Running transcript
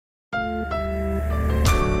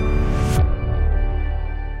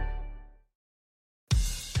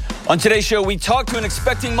On today's show, we talk to an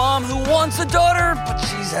expecting mom who wants a daughter, but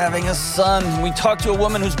she's having a son. We talk to a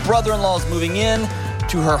woman whose brother-in-law is moving in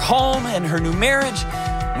to her home and her new marriage.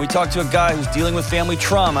 And we talk to a guy who's dealing with family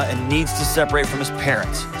trauma and needs to separate from his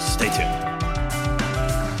parents. Stay tuned.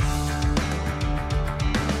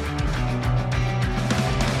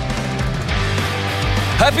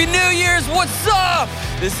 Happy New Year's! What's up?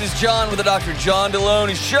 This is John with the Dr. John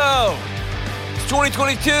Deloney Show. It's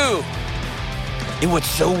 2022. And what's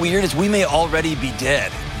so weird is we may already be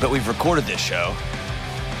dead, but we've recorded this show,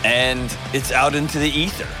 and it's out into the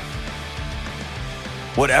ether.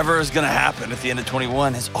 Whatever is going to happen at the end of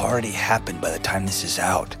 21 has already happened by the time this is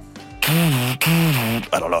out. I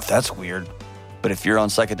don't know if that's weird, but if you're on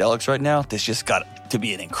psychedelics right now, this just got to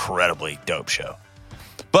be an incredibly dope show.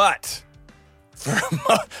 But for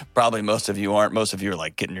probably most of you aren't. Most of you are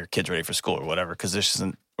like getting your kids ready for school or whatever, because we're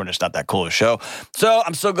just not that cool of a show. So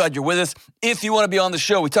I'm so glad you're with us. If you want to be on the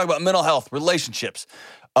show, we talk about mental health, relationships,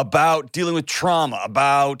 about dealing with trauma,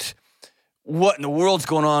 about what in the world's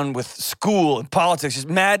going on with school and politics, just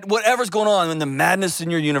mad, whatever's going on in the madness in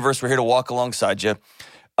your universe. We're here to walk alongside you.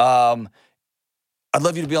 I'd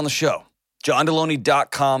love you to be on the show.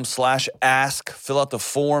 JohnDeloney.com/ask. Fill out the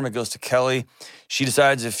form. It goes to Kelly. She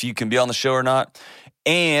decides if you can be on the show or not.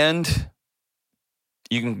 And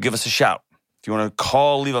you can give us a shout. If you want to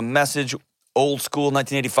call, leave a message, old school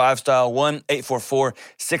 1985 style,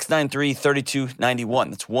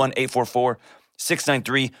 1-844-693-3291. That's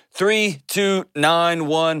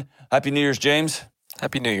 1-844-693-3291. Happy New Year's, James.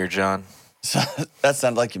 Happy New Year, John. That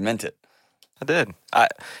sounded like you meant it. I did.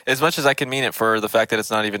 As much as I can mean it for the fact that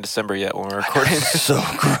it's not even December yet when we're recording. So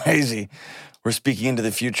crazy. We're speaking into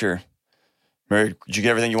the future. Mary, did you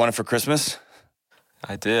get everything you wanted for Christmas?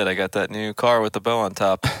 I did. I got that new car with the bow on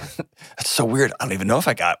top. That's so weird. I don't even know if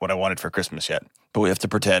I got what I wanted for Christmas yet, but we have to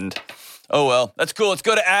pretend. Oh, well, that's cool. Let's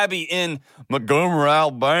go to Abby in Montgomery,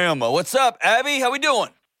 Alabama. What's up, Abby? How we doing?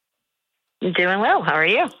 Doing well. How are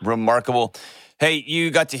you? Remarkable. Hey, you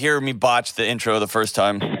got to hear me botch the intro the first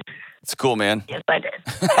time. It's cool, man. Yes, I did.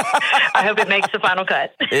 I hope it makes the final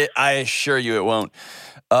cut. I assure you it won't.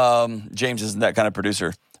 James isn't that kind of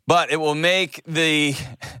producer, but it will make the...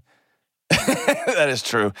 That is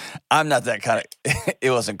true. I'm not that kind of...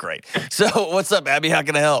 It wasn't great. So what's up, Abby? How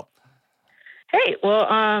can I help? Hey, well,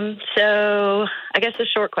 so I guess the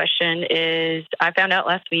short question is I found out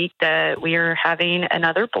last week that we are having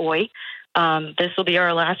another boy. This will be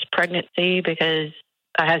our last pregnancy because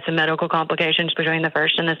I had some medical complications between the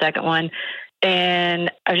first and the second one. And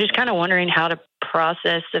I was just kind of wondering how to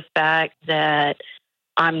process the fact that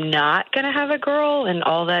I'm not going to have a girl and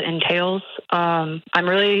all that entails. I'm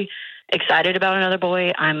really excited about another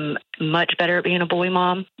boy. I'm much better at being a boy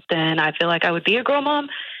mom than I feel like I would be a girl mom.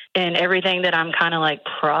 And everything that I'm kind of like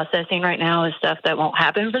processing right now is stuff that won't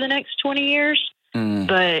happen for the next 20 years.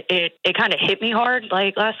 But it kind of hit me hard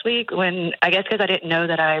like last week when, I guess because I didn't know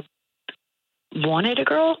that I wanted a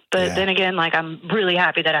girl. But then again, like I'm really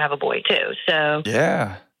happy that I have a boy too. So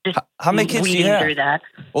yeah. How many kids do you have? Through that.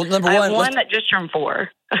 Well, number I one. have one that just turned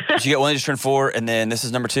 4. So you got one that just turned 4, and then this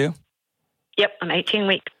is number 2? Yep, I'm 18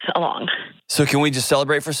 weeks along. So can we just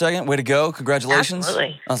celebrate for a second? Way to go. Congratulations.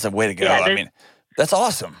 Absolutely. I said, way to go. Yeah, I mean, that's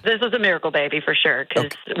awesome. This was a miracle baby for sure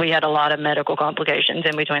because we had a lot of medical complications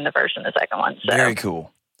in between the first and the second one. So. Very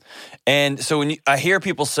cool. And so when I hear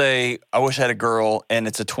people say, I wish I had a girl, and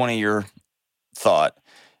it's a 20-year thought,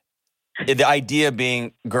 the idea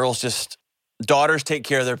being daughters take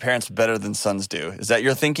care of their parents better than sons do. Is that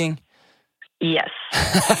your thinking? Yes.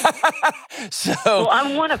 So well,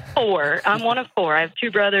 I'm one of 4. I have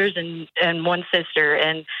 2 brothers and 1 sister,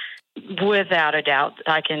 and without a doubt,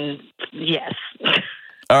 I can. Yes.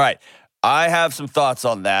 All right, I have some thoughts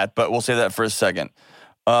on that, but we'll say that for a second.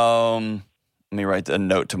 Let me write a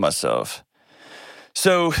note to myself.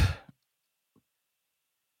 So,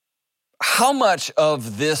 how much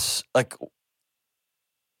of this, like,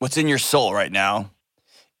 what's in your soul right now,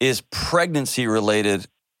 is pregnancy related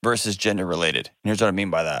versus gender related? And here's what I mean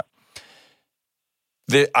by that.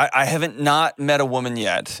 I haven't not met a woman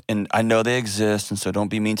yet, and I know they exist, and so don't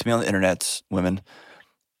be mean to me on the internet, women.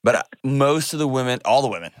 But most of the women, all the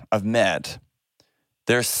women I've met,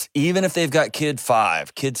 even if they've got kid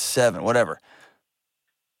 5, kid 7, whatever,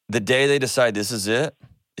 the day they decide this is it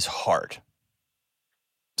is hard.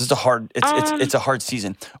 This is it's a hard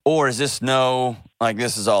season. Or is this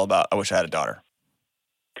this is all about, I wish I had a daughter?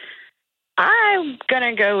 I'm going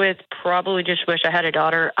to go with probably just wish I had a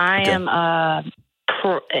daughter. I am,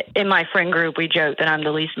 in my friend group, we joke that I'm the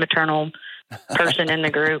least maternal person in the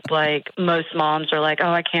group. Like most moms are like, oh,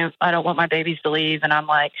 I don't want my babies to leave. And I'm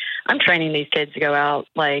like, I'm training these kids to go out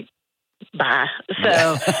like bye.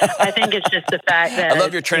 So I think it's just the fact that I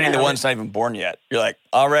love your training the one that's not even born yet. You're like,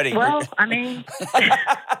 already. Well, I mean,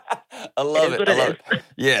 I love it. I love it.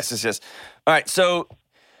 Yes, it's just. All right, so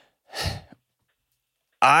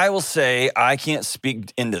I will say I can't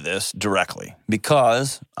speak into this directly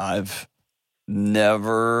because I've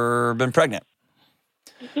never been pregnant.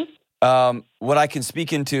 What I can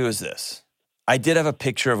speak into is this. I did have a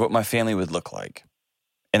picture of what my family would look like.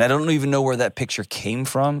 And I don't even know where that picture came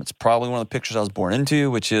from. It's probably one of the pictures I was born into,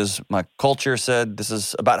 which is my culture said this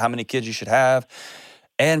is about how many kids you should have.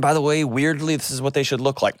 And by the way, weirdly, this is what they should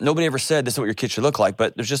look like. Nobody ever said this is what your kids should look like,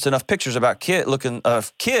 but there's just enough pictures about kids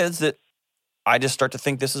that I just start to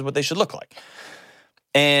think this is what they should look like.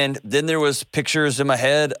 And then there was pictures in my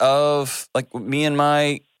head of like me and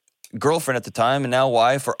my girlfriend at the time and now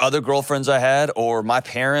wife, or other girlfriends I had, or my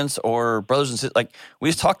parents or brothers and sisters. Like, we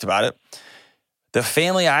just talked about it. The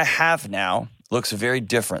family I have now looks very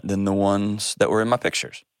different than the ones that were in my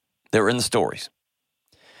pictures, that were in the stories.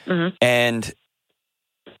 Mm-hmm. And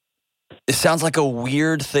it sounds like a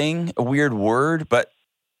weird thing, a weird word, but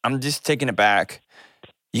I'm just taking it back.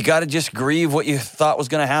 You got to just grieve what you thought was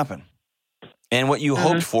going to happen and what you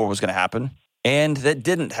hoped for was going to happen, and that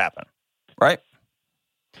didn't happen, right?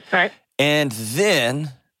 Right. And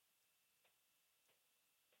then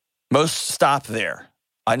most stop there.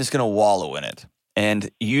 I'm just going to wallow in it. And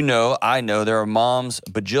I know there are moms,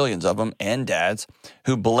 bajillions of them, and dads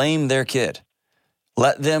who blame their kid.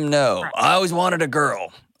 Let them know, I always wanted a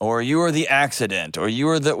girl, or you were the accident, or you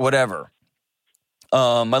were the whatever.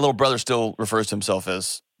 My little brother still refers to himself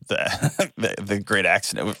as the great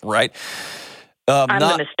accident, right? I'm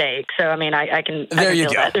the mistake. So, I mean, I can feel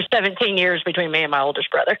that. There's 17 years between me and my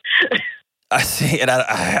oldest brother. I see, and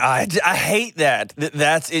I hate that.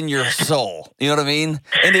 That's in your soul. You know what I mean?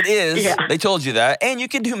 And it is. Yeah. They told you that. And you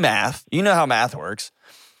can do math. You know how math works.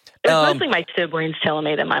 It's mostly my siblings telling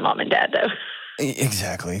me that my mom and dad, though.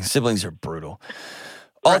 Exactly. Siblings are brutal.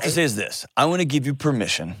 All I have to say is this. I want to give you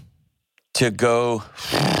permission to go,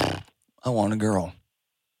 I want a girl.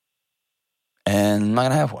 And I'm not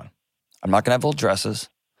going to have one. I'm not going to have old dresses.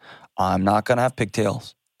 I'm not going to have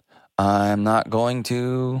pigtails. I'm not going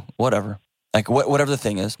to whatever. Like whatever the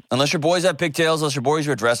thing is. Unless your boys have pigtails, unless your boys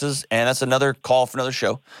wear dresses, and that's another call for another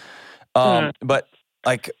show. But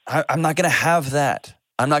like, I'm not going to have that.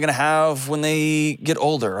 I'm not going to have when they get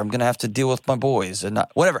older. I'm going to have to deal with my boys and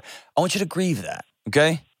not, whatever. I want you to grieve that,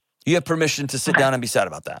 okay? You have permission to sit down and be sad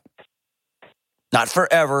about that. Not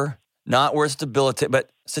forever, not where it's debilitating,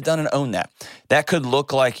 but sit down and own that. That could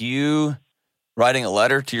look like you writing a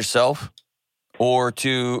letter to yourself or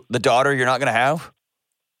to the daughter you're not going to have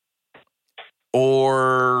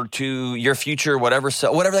or to your future, whatever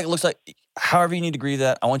that looks like. However you need to grieve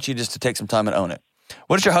that, I want you just to take some time and own it.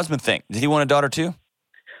 What does your husband think? Did he want a daughter too?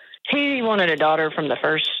 He wanted a daughter from the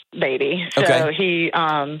first baby. So he's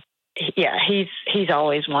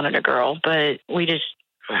always wanted a girl, but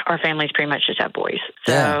our families pretty much just have boys.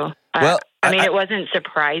 So, it wasn't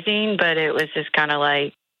surprising, but it was just kind of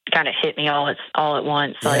hit me all at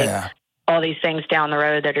once. Like all these things down the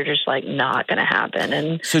road that are just like not going to happen.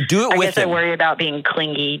 And so do it with I guess I worry about being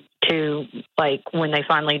clingy to like when they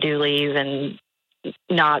finally do leave and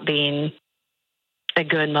not being a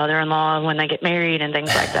good mother-in-law when they get married and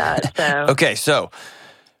things like that. So okay, so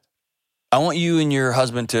I want you and your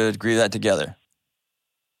husband to agree that together.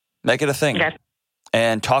 Make it a thing. Okay.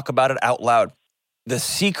 And talk about it out loud. The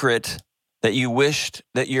secret that you wished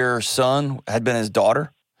that your son had been his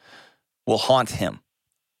daughter will haunt him.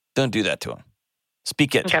 Don't do that to him.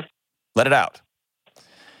 Speak it. Okay. Let it out.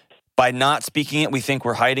 By not speaking it, we think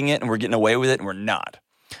we're hiding it and we're getting away with it, and we're not.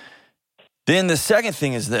 Then the second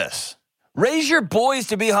thing is this. Raise your boys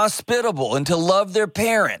to be hospitable and to love their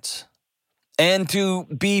parents and to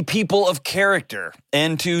be people of character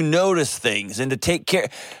and to notice things and to take care.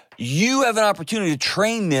 You have an opportunity to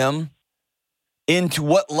train them into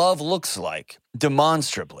what love looks like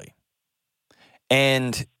demonstrably.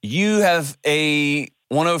 And you have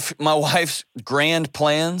one of my wife's grand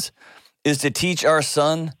plans is to teach our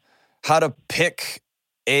son how to pick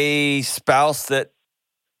a spouse that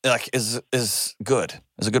like is good,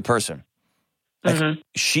 is a good person. Like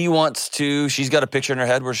she's got a picture in her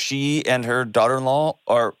head where she and her daughter-in-law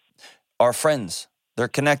are friends. They're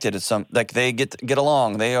connected at they get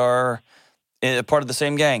along. They are a part of the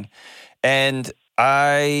same gang. And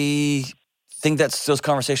I think those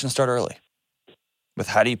conversations start early with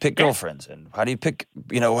how do you pick girlfriends and how do you pick,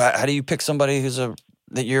 how do you pick somebody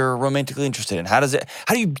that you're romantically interested in? How do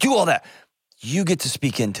you do all that? You get to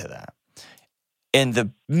speak into that. And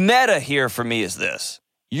the meta here for me is this.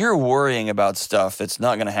 You're worrying about stuff that's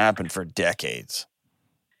not going to happen for decades.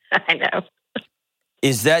 I know.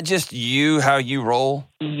 Is that just you, how you roll?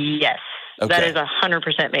 Yes. Okay. That is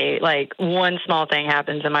 100% me. Like, one small thing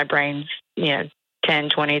happens and my brain's, 10,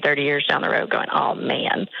 20, 30 years down the road going, oh,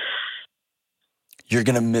 man. You're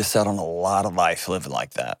going to miss out on a lot of life living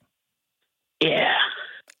like that. Yeah.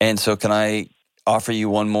 And so can I offer you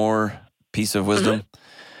one more piece of wisdom? Mm-hmm.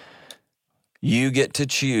 You get to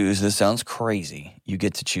choose. This sounds crazy. You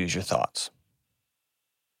get to choose your thoughts.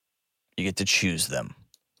 You get to choose them.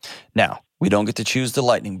 Now, we don't get to choose the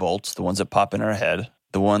lightning bolts, the ones that pop in our head,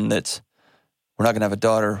 the one that's, we're not going to have a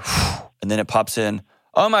daughter, and then it pops in,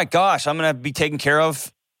 oh my gosh, I'm going to be taken care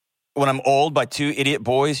of when I'm old by two idiot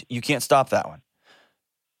boys. You can't stop that one.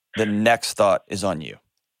 The next thought is on you.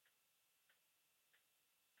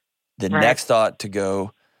 The next thought to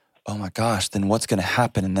go, oh my gosh, then what's going to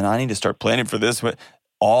happen? And then I need to start planning for this.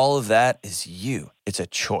 All of that is you. It's a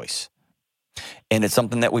choice. And it's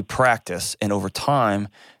something that we practice. And over time,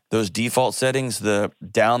 those default settings, the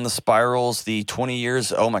down the spirals, the 20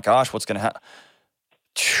 years, oh my gosh, what's going to happen?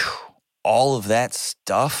 All of that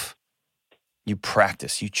stuff, you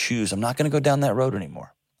practice, you choose. I'm not going to go down that road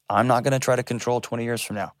anymore. I'm not going to try to control 20 years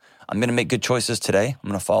from now. I'm going to make good choices today. I'm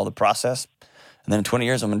going to follow the process. And then in 20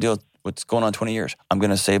 years, I'm going to deal with what's going on 20 years. I'm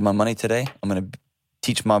going to save my money today. I'm going to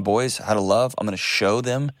teach my boys how to love. I'm going to show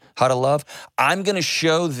them how to love. I'm going to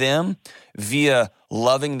show them via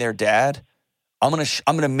loving their dad. I'm going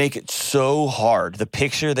to make it so hard. The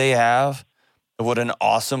picture they have of what an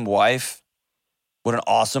awesome wife, what an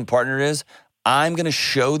awesome partner is, I'm going to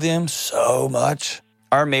show them so much.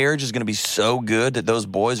 Our marriage is going to be so good that those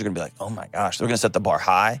boys are going to be like, oh my gosh, they're going to set the bar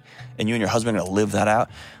high, and you and your husband are going to live that out.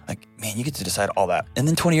 Like, man, you get to decide all that. And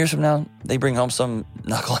then 20 years from now, they bring home some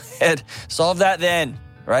knucklehead. Solve that then,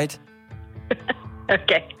 right?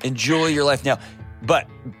 Okay. Enjoy your life now. But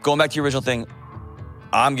going back to your original thing,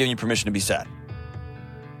 I'm giving you permission to be sad.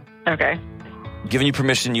 Okay. Giving you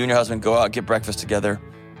permission, you and your husband, go out, get breakfast together,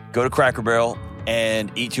 go to Cracker Barrel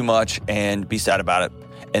and eat too much and be sad about it.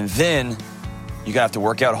 And then you're going to have to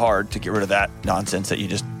work out hard to get rid of that nonsense that you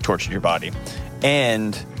just tortured your body.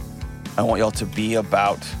 And I want y'all to be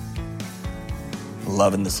about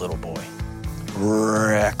loving this little boy.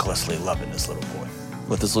 Recklessly loving this little boy.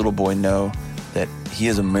 Let this little boy know that he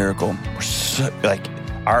is a miracle.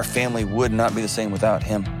 Our family would not be the same without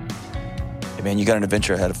him. Hey man, you got an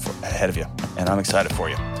adventure ahead of you, and I'm excited for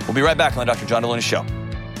you. We'll be right back on the Dr. John Delony Show.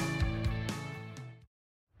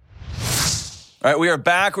 All right, we are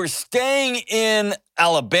back. We're staying in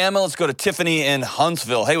Alabama. Let's go to Tiffany in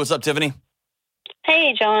Huntsville. Hey, what's up, Tiffany?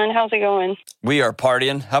 Hey, John. How's it going? We are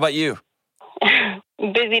partying. How about you?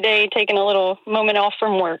 Busy day, taking a little moment off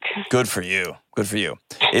from work. Good for you. Good for you.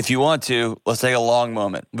 If you want to, let's take a long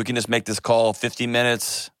moment. We can just make this call 50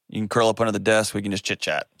 minutes. You can curl up under the desk. We can just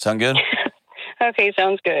chit-chat. Sound good? Okay,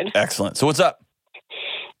 sounds good. Excellent. So what's up?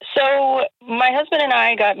 So my husband and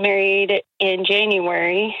I got married in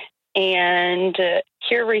January. And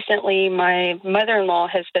here recently, my mother-in-law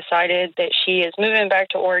has decided that she is moving back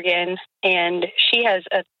to Oregon, and she has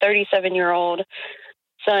a 37-year-old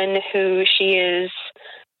son who she is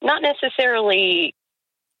not necessarily,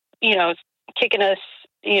 kicking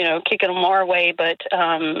them our way, but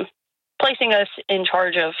placing us in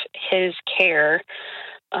charge of his care.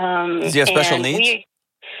 Does he have special needs?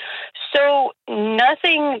 So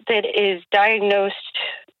nothing that is diagnosed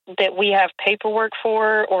that we have paperwork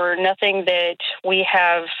for, or nothing that we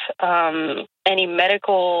have any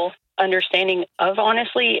medical understanding of,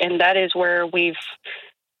 honestly. And that is where we've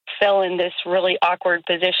fell in this really awkward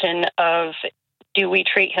position of, do we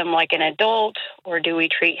treat him like an adult, or do we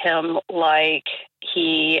treat him like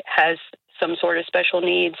he has some sort of special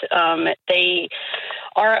needs? They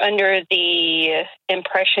are under the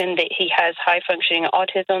impression that he has high-functioning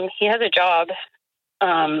autism. He has a job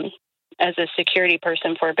as a security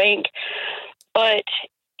person for a bank, but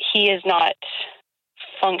he is not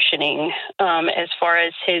functioning as far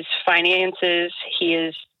as his finances. He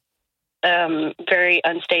is very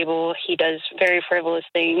unstable. He does very frivolous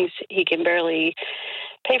things. He can barely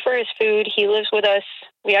pay for his food. He lives with us.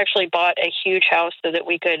 We actually bought a huge house so that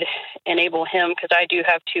we could enable him, because I do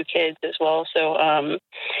have 2 kids as well. So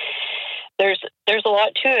there's a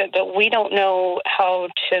lot to it, but we don't know how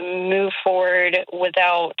to move forward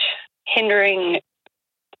without hindering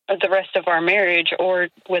the rest of our marriage, or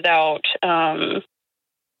without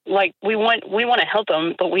we want to help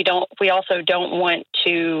him, but we also don't want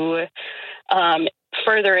to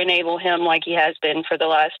further enable him like he has been for the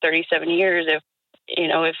last 37 years.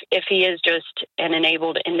 If he is just an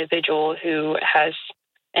enabled individual who has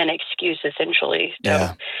an excuse, essentially.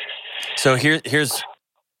 Yeah. So here's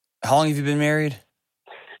how long have you been married?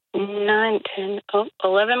 9, 10,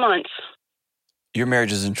 11 months. Your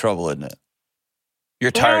marriage is in trouble, isn't it?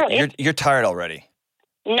 You're tired. No, You're tired already.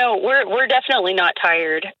 No, we're definitely not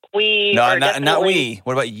tired. Not we.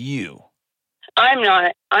 What about you? I'm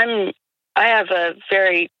not. I have a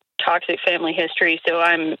very toxic family history, so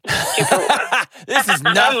I'm super. This is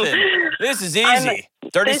nothing. This is easy.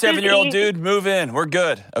 37-year-old dude, move in. We're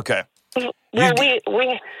good. Okay. Well, we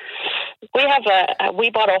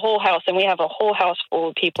bought a whole house, and we have a whole house full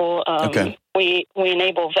of people. Okay. We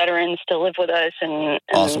enable veterans to live with us, and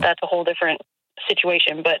Awesome. that's a whole different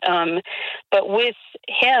situation. But with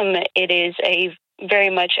him, it is a very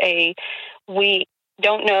much we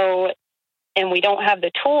don't know, and we don't have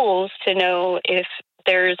the tools to know if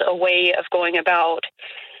there's a way of going about.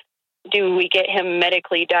 Do we get him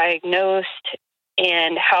medically diagnosed?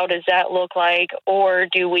 And how does that look like? Or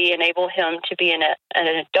do we enable him to be an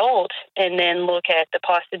adult and then look at the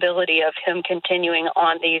possibility of him continuing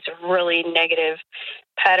on these really negative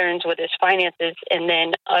patterns with his finances, and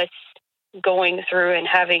then us going through and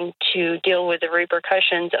having to deal with the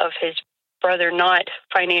repercussions of his brother not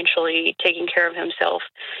financially taking care of himself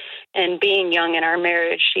and being young in our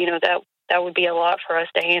marriage? That would be a lot for us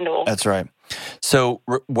to handle. That's right. So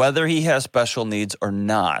whether he has special needs or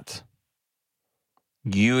not,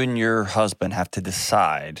 you and your husband have to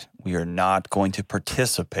decide we are not going to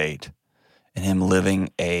participate in him living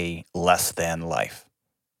a less than life.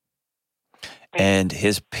 Right. And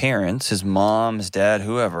his parents, his mom, his dad,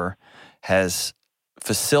 whoever, has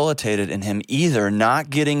facilitated in him either not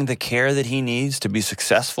getting the care that he needs to be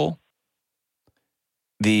successful,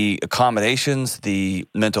 the accommodations, the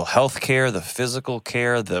mental health care, the physical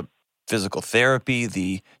therapy,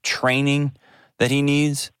 the training that he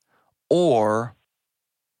needs, or,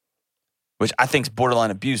 which I think is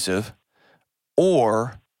borderline abusive,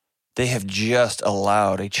 or they have just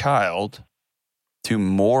allowed a child to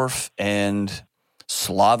morph and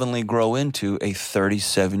slovenly grow into a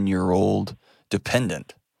 37-year-old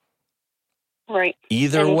dependent. Right.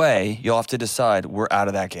 Either way, you'll have to decide we're out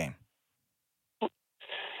of that game.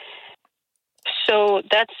 So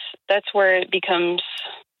that's where it becomes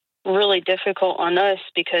really difficult on us,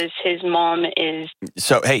 because his mom is...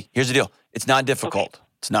 So, hey, here's the deal. It's not difficult. Okay.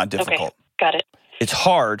 It's not difficult. Okay. Got it. It's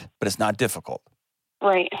hard, but it's not difficult.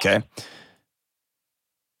 Right. Okay?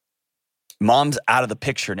 Mom's out of the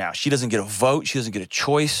picture now. She doesn't get a vote. She doesn't get a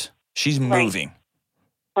choice. She's moving.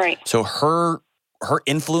 Right. So her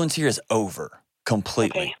influence here is over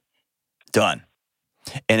completely. Okay. Done.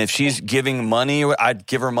 And if she's giving money, I'd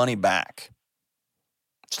give her money back.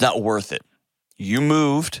 It's not worth it. You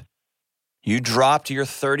moved. You dropped your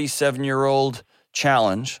 37-year-old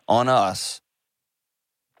challenge on us.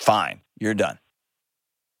 Fine. You're done.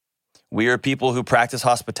 We are people who practice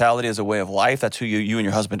hospitality as a way of life. That's who you and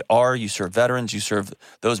your husband are. You serve veterans. You serve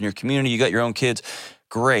those in your community. You got your own kids.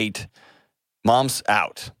 Great. Mom's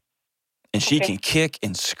out. And she can kick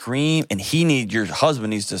and scream, and your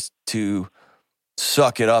husband needs to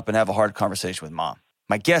suck it up and have a hard conversation with mom.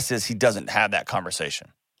 My guess is he doesn't have that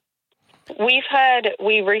conversation. We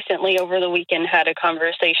recently over the weekend had a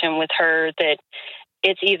conversation with her that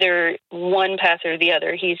it's either one path or the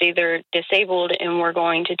other. He's either disabled and we're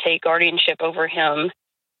going to take guardianship over him.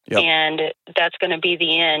 Yep. And that's going to be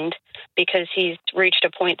the end, because he's reached a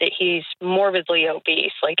point that he's morbidly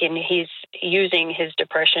obese, and he's using his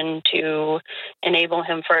depression to enable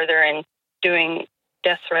him further and doing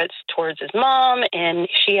death threats towards his mom. And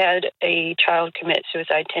she had a child commit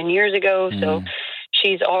suicide 10 years ago. So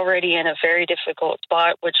she's already in a very difficult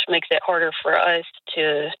spot, which makes it harder for us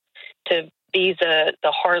to be the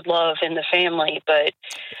hard love in the family. But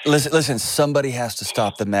listen, somebody has to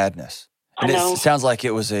stop the madness. And it sounds like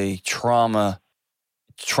it was a trauma-filled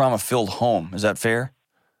home. Is that fair?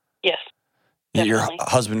 Yes. Definitely. Your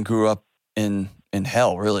husband grew up in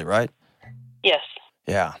hell, really, right? Yes.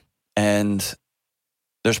 Yeah. And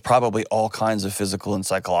there's probably all kinds of physical and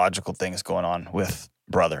psychological things going on with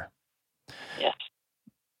brother. Yes.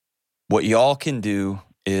 What y'all can do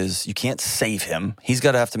is, you can't save him. He's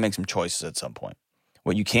got to have to make some choices at some point.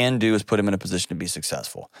 What you can do is put him in a position to be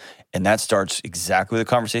successful. And that starts exactly the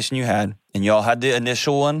conversation you had. And y'all had the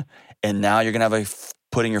initial one, and now you're going to have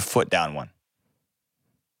putting your foot down one.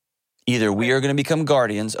 Either we are going to become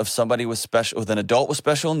guardians of somebody with an adult with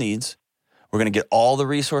special needs. We're going to get all the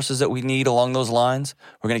resources that we need along those lines.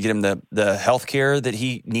 We're going to get him the health care that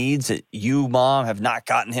he needs, that you, Mom, have not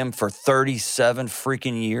gotten him for 37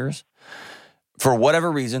 freaking years. For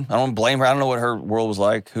whatever reason. I don't blame her. I don't know what her world was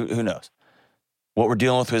like. Who knows? What we're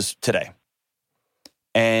dealing with is today.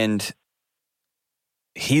 And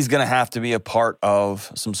he's going to have to be a part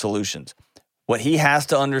of some solutions. What he has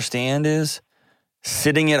to understand is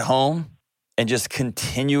sitting at home and just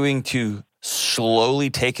continuing to slowly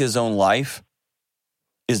take his own life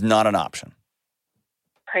is not an option.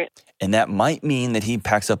 Right. And that might mean that he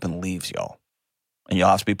packs up and leaves y'all. And you'll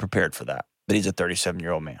have to be prepared for that. But he's a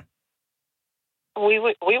 37-year-old man. We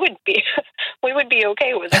would be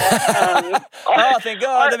okay with that. Oh, thank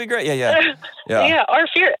God. That'd be great. Yeah. Yeah. Our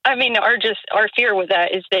fear with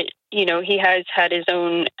that is that, he has had his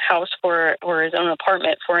own house or his own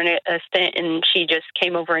apartment for a stint, and she just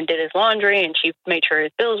came over and did his laundry, and she made sure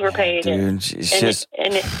his bills were paid. Dude,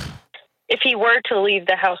 if he were to leave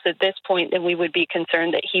the house at this point, then we would be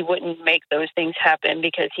concerned that he wouldn't make those things happen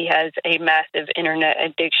because he has a massive internet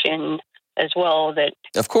addiction as well. That,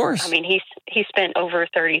 of course. I mean, he spent over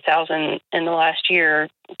 $30,000 in the last year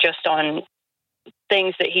just on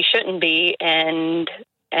things that he shouldn't be, and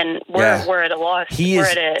we're at a loss.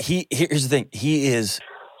 Here's the thing. He is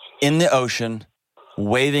in the ocean,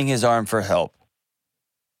 waving his arm for help,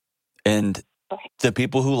 and the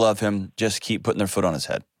people who love him just keep putting their foot on his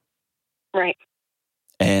head. Right.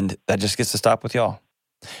 And that just gets to stop with y'all.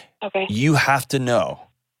 Okay. You have to know,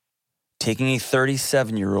 taking a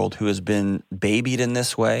 37-year-old who has been babied in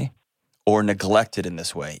this way or neglected in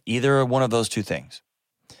this way, either one of those two things,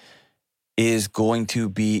 is going to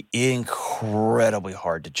be incredibly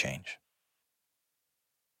hard to change.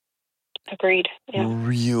 Agreed. Yeah.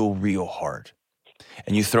 Real hard.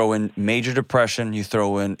 And you throw in major depression, you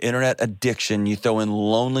throw in internet addiction, you throw in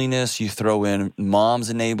loneliness, you throw in mom's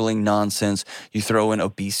enabling nonsense, you throw in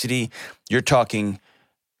obesity. You're talking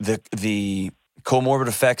the comorbid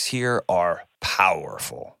effects here are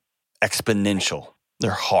powerful, exponential.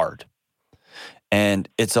 They're hard. And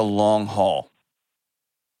it's a long haul.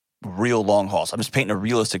 Real long haul. So I'm just painting a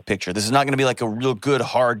realistic picture. This is not going to be like a real good,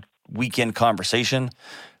 hard weekend conversation.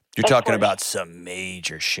 You're talking about some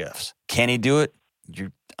major shifts. Can he do it?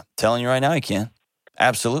 I'm telling you right now he can.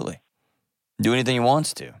 Absolutely. Do anything he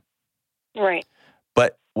wants to. Right.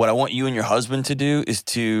 But what I want you and your husband to do is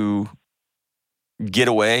to get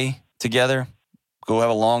away together, go have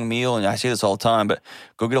a long meal. And I say this all the time, but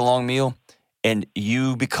go get a long meal and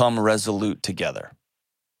you become resolute together.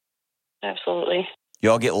 Absolutely.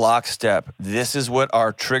 Y'all get lockstep. This is what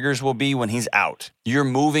our triggers will be when he's out. You're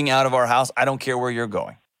moving out of our house. I don't care where you're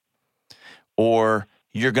going. Or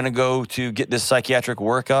you're going to go to get this psychiatric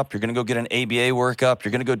workup. You're going to go get an ABA workup.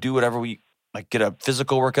 You're going to go do whatever get a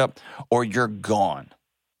physical workup, or you're gone.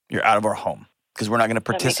 You're out of our home because we're not going to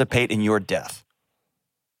participate in your death.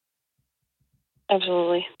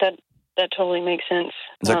 Absolutely. That totally makes sense.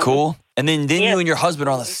 Is that cool? And then yeah. You and your husband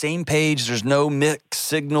are on the same page. There's no mixed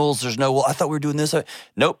signals. There's no, well, I thought we were doing this.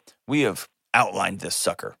 Nope. We have outlined this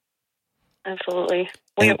sucker. Absolutely.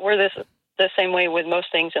 We're the same way with most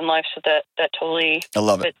things in life, so that totally I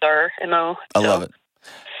love fits our MO. I love it.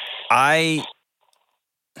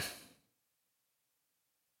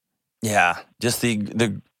 Just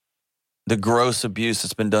the gross abuse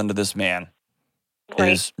that's been done to this man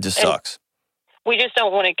just sucks. We just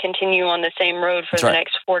don't want to continue on the same road for the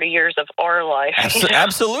next 40 years of our life.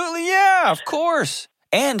 Absolutely, yeah, of course.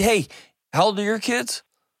 And hey, how old are your kids?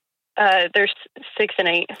 They're 6 and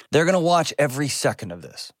 8. They're going to watch every second of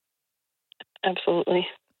this. Absolutely.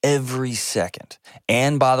 Every second.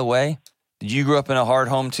 And by the way, did you grow up in a hard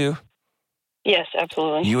home too? Yes,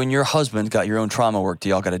 absolutely. You and your husband got your own trauma work that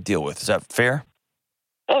y'all got to deal with. Is that fair?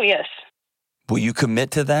 Oh, yes. Will you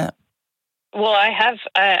commit to that? Well, I have.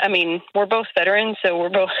 I mean, we're both veterans, so we're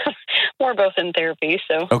both in therapy,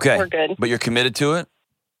 so we're good. But you're committed to it?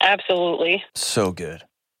 Absolutely. So good.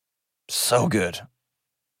 So good.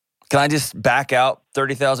 Can I just back out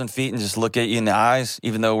 30,000 feet and just look at you in the eyes,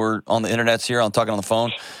 even though we're on the internets here, I'm talking on the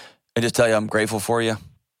phone, and just tell you I'm grateful for you?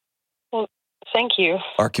 Well, thank you.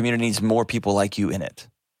 Our community needs more people like you in it.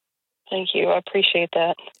 Thank you. I appreciate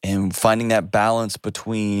that. And finding that balance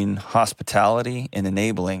between hospitality and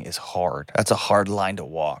enabling is hard. That's a hard line to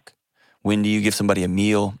walk. When do you give somebody a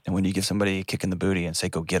meal and when do you give somebody a kick in the booty and say,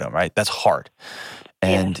 go get them, right? That's hard.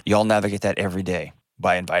 And y'all navigate that every day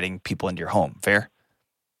by inviting people into your home. Fair?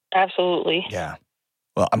 Absolutely. Yeah.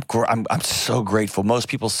 Well, I'm so grateful. Most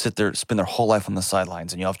people spend their whole life on the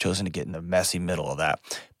sidelines, and y'all have chosen to get in the messy middle of that.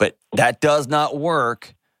 But that does not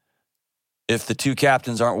work if the two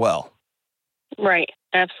captains aren't well. Right.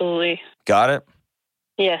 Absolutely. Got it?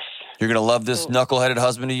 Yes. You're going to love this knuckleheaded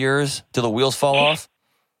husband of yours till the wheels fall off?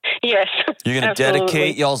 Yes. You're going to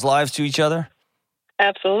dedicate y'all's lives to each other?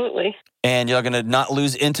 Absolutely. And you're going to not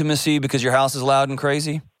lose intimacy because your house is loud and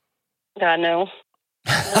crazy? God, no.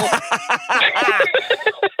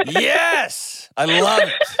 Yes! I love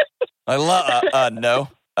it. I love no.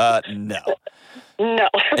 No. No.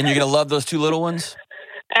 And you're going to love those two little ones?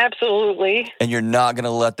 Absolutely. And you're not going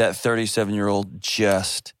to let that 37-year-old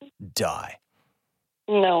just die.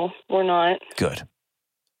 No, we're not. Good.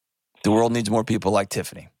 The world needs more people like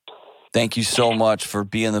Tiffany. Thank you so much for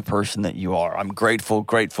being the person that you are. I'm grateful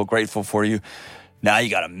for you. Now you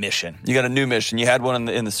got a mission. You got a new mission. You had one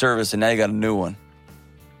in the service, and now you got a new one.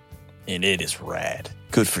 And it is rad.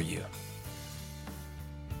 Good for you.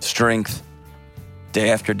 Strength, day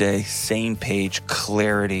after day, same page,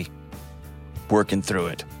 clarity, working through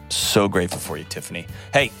it. So grateful for you, Tiffany.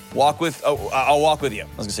 Hey, I'll walk with you. I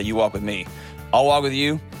was going to say, you walk with me. I'll walk with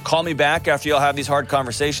you. Call me back after y'all have these hard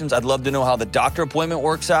conversations. I'd love to know how the doctor appointment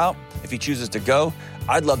works out. If he chooses to go,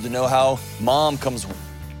 I'd love to know how mom comes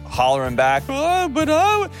hollering back,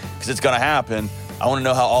 because it's going to happen. I want to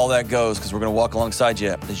know how all that goes, because we're going to walk alongside you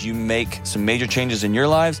as you make some major changes in your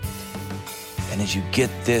lives and as you get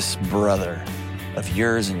this brother of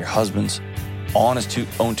yours and your husband's on his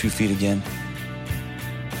own 2 feet again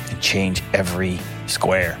and change every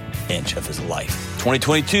square inch of his life.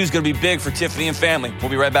 2022 is going to be big for Tiffany and family. We'll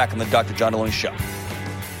be right back on the Dr. John Delony Show.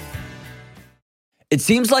 It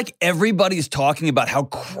seems like everybody's talking about how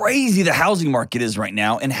crazy the housing market is right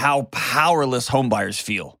now and how powerless homebuyers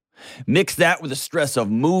feel. Mix that with the stress of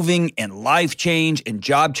moving and life change and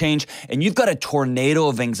job change, and you've got a tornado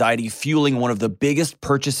of anxiety fueling one of the biggest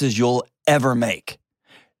purchases you'll ever make.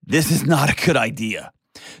 This is not a good idea.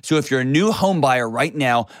 So if you're a new home buyer right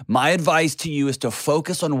now, my advice to you is to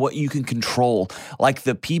focus on what you can control, like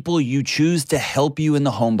the people you choose to help you in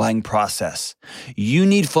the home buying process. You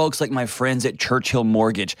need folks like my friends at Churchill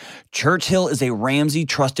Mortgage. Churchill is a Ramsey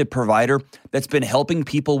trusted provider that's been helping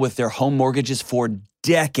people with their home mortgages for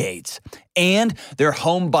decades. And their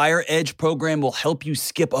Home Buyer Edge program will help you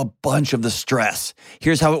skip a bunch of the stress.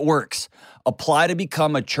 Here's how it works. Apply to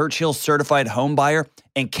become a Churchill certified home buyer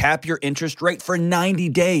and cap your interest rate for 90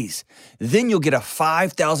 days. Then you'll get a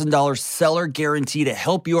 $5,000 seller guarantee to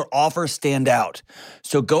help your offer stand out.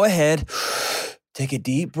 So go ahead, take a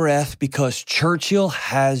deep breath, because Churchill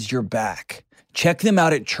has your back. Check them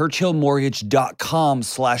out at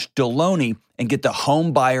churchillmortgage.com/Delony and get the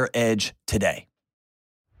Home Buyer Edge today.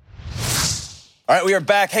 All right, we are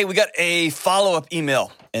back. Hey, we got a follow-up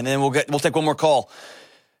email, and then we'll take one more call.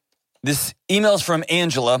 This email is from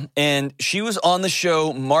Angela, and she was on the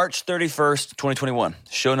show March 31st, 2021,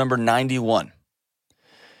 show number 91.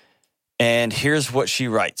 And here's what she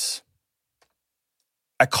writes.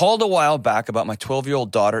 I called a while back about my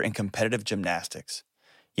 12-year-old daughter in competitive gymnastics.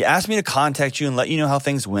 You asked me to contact you and let you know how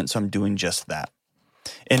things went, so I'm doing just that.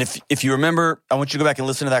 And if you remember, I want you to go back and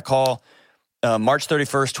listen to that call, March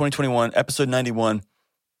 31st, 2021, episode 91.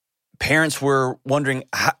 Parents were wondering,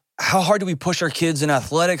 how hard do we push our kids in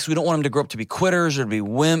athletics? We don't want them to grow up to be quitters or to be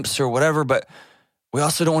wimps or whatever, but we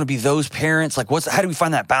also don't want to be those parents. Like, how do we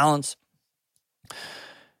find that balance?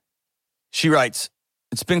 She writes,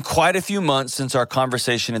 it's been quite a few months since our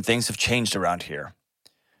conversation and things have changed around here.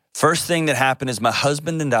 First thing that happened is my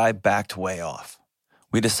husband and I backed way off.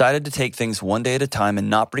 We decided to take things one day at a time and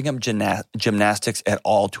not bring up gymnastics at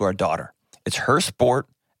all to our daughter. It's her sport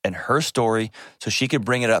and her story, so she could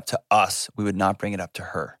bring it up to us. We would not bring it up to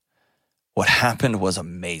her. What happened was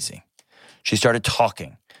amazing. She started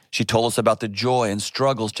talking. She told us about the joy and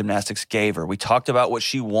struggles gymnastics gave her. We talked about what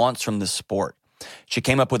she wants from this sport. She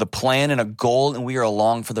came up with a plan and a goal, and we are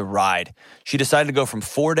along for the ride. She decided to go from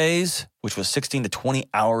 4 days, which was 16 to 20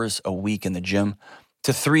 hours a week in the gym,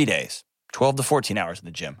 to 3 days, 12 to 14 hours in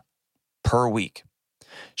the gym per week.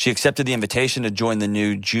 She accepted the invitation to join the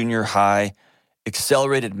new junior high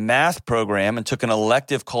accelerated math program and took an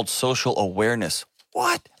elective called social awareness.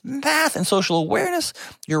 What? Math and social awareness?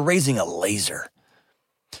 You're raising a laser.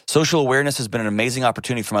 Social awareness has been an amazing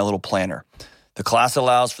opportunity for my little planner. The class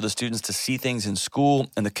allows for the students to see things in school,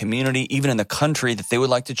 in the community, even in the country that they would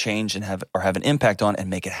like to change and have an impact on and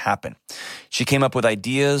make it happen. She came up with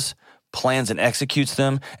ideas, plans, and executes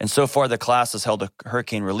them. And so far, the class has held a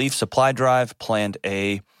hurricane relief supply drive, planned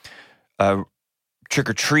a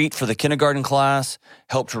trick-or-treat for the kindergarten class,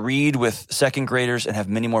 helped read with second graders, and have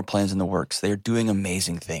many more plans in the works. They are doing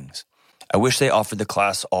amazing things. I wish they offered the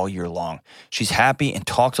class all year long. She's happy and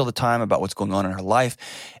talks all the time about what's going on in her life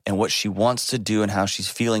and what she wants to do and how she's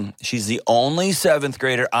feeling. She's the only seventh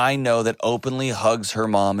grader I know that openly hugs her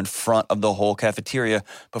mom in front of the whole cafeteria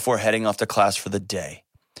before heading off to class for the day.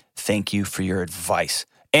 Thank you for your advice.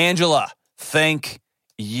 Angela, thank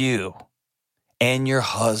you and your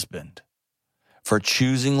husband for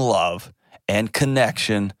choosing love and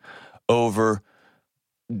connection over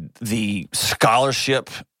the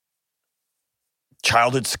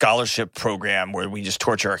childhood scholarship program where we just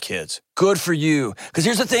torture our kids. Good for you. Because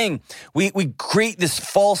here's the thing. We create this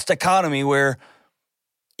false dichotomy where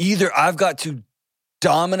Either I've got to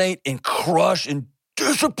dominate and crush and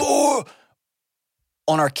disappoint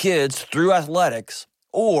on our kids through athletics,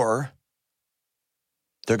 or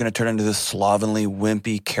they're going to turn into this slovenly,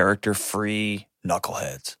 wimpy, character-free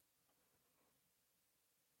knuckleheads.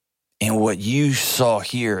 And what you saw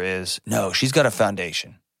here is, no, she's got a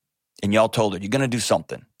foundation. And y'all told her, you're going to do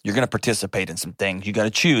something. You're going to participate in some things. You got to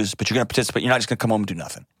choose, but you're going to participate. You're not just going to come home and do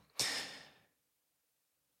nothing.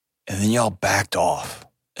 And then y'all backed off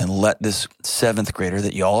and let this 7th grader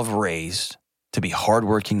that y'all have raised to be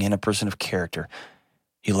hardworking and a person of character,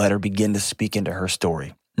 you let her begin to speak into her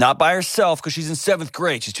story. Not by herself, because she's in 7th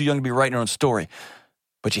grade. She's too young to be writing her own story.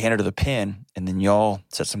 But you handed her the pen, and then y'all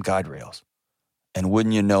set some guide rails. And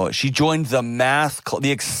wouldn't you know it, she joined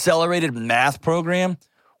the accelerated math program.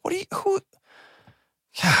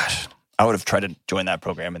 Gosh, I would have tried to join that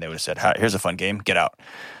program, and they would have said, here's a fun game, get out.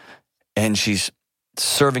 And she's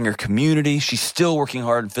serving her community. She's still working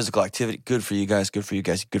hard in physical activity. Good for you guys, good for you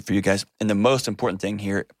guys, good for you guys. And the most important thing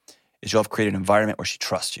here is you'll have created an environment where she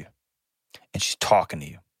trusts you. And she's talking to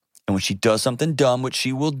you. And when she does something dumb, which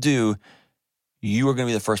she will do, you are going to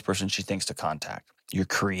be the first person she thinks to contact. You're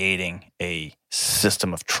creating a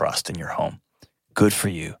system of trust in your home. Good for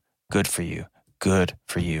you. Good for you. Good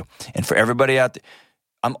for you. And for everybody out there,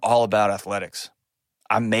 I'm all about athletics.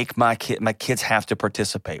 I make my kids have to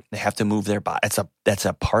participate. They have to move their body. That's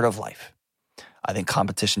a part of life. I think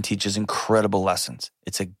competition teaches incredible lessons.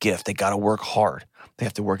 It's a gift. They got to work hard. They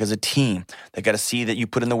have to work as a team. They got to see that you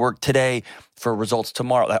put in the work today for results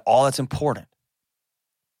tomorrow. All that's important.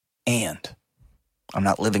 And I'm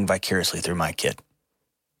not living vicariously through my kid.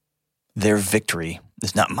 Their victory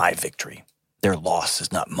is not my victory. Their loss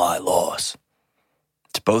is not my loss.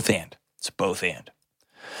 It's both and. It's both and.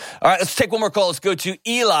 All right, let's take one more call. Let's go to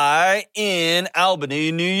Eli in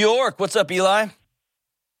Albany, New York. What's up, Eli?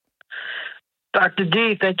 Dr.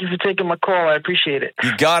 D, thank you for taking my call. I appreciate it.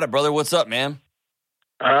 You got it, brother. What's up, man?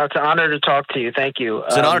 It's an honor to talk to you. Thank you.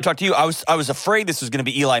 It's an honor to talk to you. I was afraid this was going to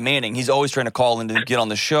be Eli Manning. He's always trying to call in to get on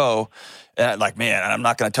the show. And I'm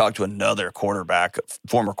not going to talk to another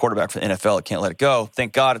former quarterback for the NFL. I can't let it go.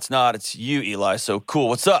 Thank God it's not. It's you, Eli. So cool.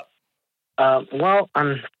 What's up? Well,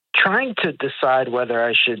 I'm trying to decide whether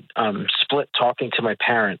I should split talking to my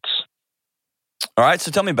parents. All right.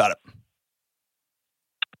 So tell me about it.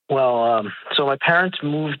 Well, so my parents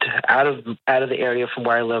moved out of the area from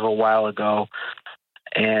where I live a while ago,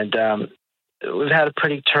 and we've had a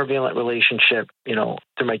pretty turbulent relationship, through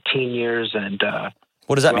my teen years and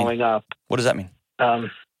what does that mean? Growing up. What does that mean? Well,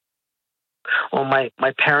 my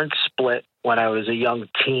parents split when I was a young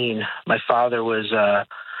teen. My father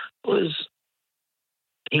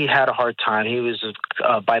he had a hard time. He was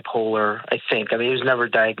bipolar, I think. I mean, he was never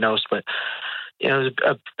diagnosed, but he was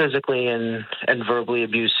physically and verbally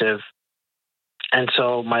abusive. And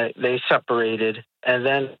so they separated. And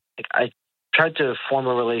then I tried to form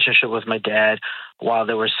a relationship with my dad while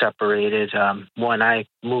they were separated. When I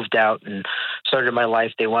moved out and started my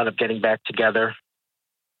life, they wound up getting back together.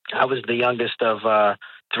 I was the youngest of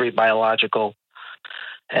 3 biological.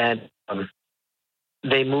 And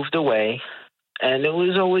they moved away. And it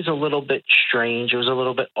was always a little bit strange. It was a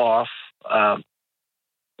little bit off.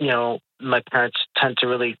 My parents tend to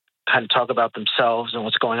really kind of talk about themselves and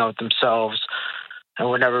what's going on with themselves. And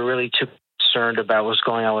we're never really too concerned about what's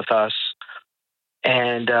going on with us.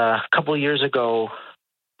 And a couple of years ago,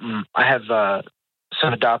 I have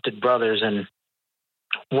some adopted brothers, and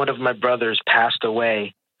one of my brothers passed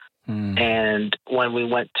away. And when we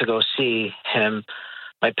went to go see him,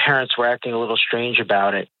 my parents were acting a little strange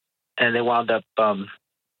about it. And they wound up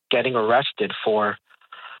getting arrested for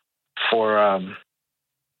the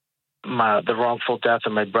wrongful death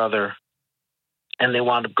of my brother, and they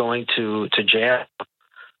wound up going to jail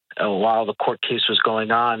while the court case was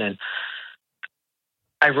going on. And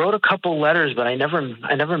I wrote a couple letters, but I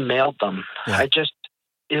never mailed them. Yeah.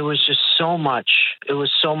 It was just so much. It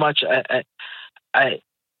was so much.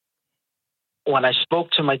 When I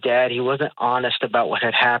spoke to my dad, he wasn't honest about what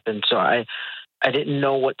had happened, so I didn't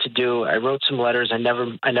know what to do. I wrote some letters. I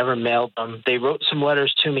never mailed them. They wrote some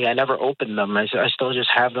letters to me. I never opened them. I still just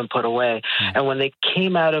have them put away. And when they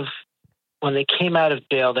came out of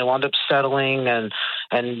jail, they wound up settling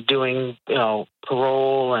and doing,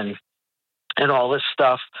 parole and all this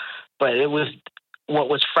stuff. But what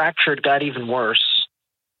was fractured got even worse.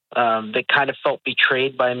 They kind of felt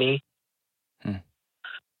betrayed by me.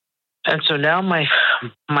 And so now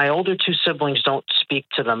my older 2 siblings don't speak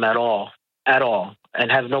to them at all,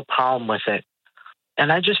 and have no problem with it.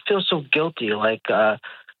 And I just feel so guilty, like I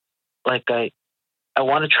I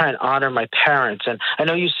want to try and honor my parents. And I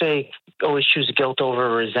know you say always choose guilt over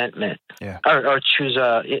resentment. Yeah. Or choose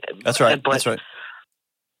That's right. But, That's right.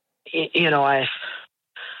 You know,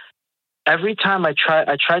 every time I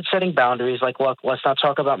tried setting boundaries, like, look, let's not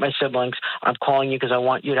talk about my siblings. I'm calling you because I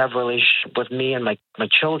want you to have a relationship with me and my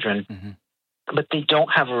children. Mm-hmm. But they don't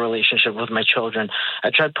have a relationship with my children.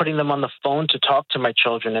 I tried putting them on the phone to talk to my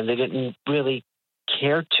children, and they didn't really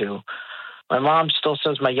care to. My mom still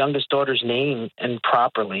says my youngest daughter's name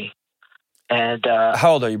improperly. And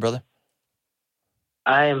how old are you, brother?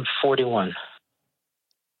 I am 41.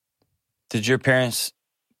 Did your parents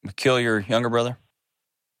kill your younger brother?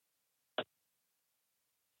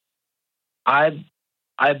 I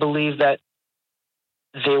believe that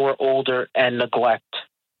they were older and neglect,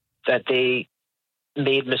 that they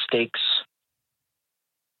made mistakes.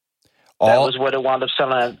 That was what it wound up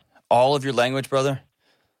selling. All of your language, brother,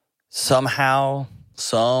 somehow,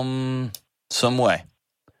 some way,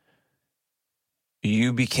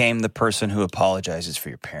 you became the person who apologizes for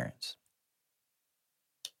your parents.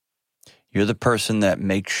 You're the person that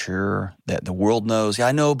makes sure that the world knows, yeah,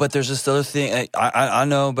 I know, but there's this other thing. I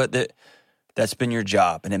know, but that's been your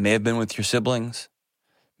job. And it may have been with your siblings,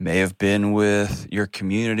 may have been with your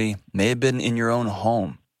community, may have been in your own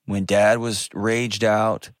home when dad was raged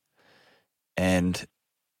out and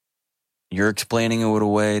you're explaining it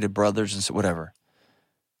away to brothers and whatever.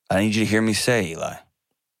 I need you to hear me say, Eli,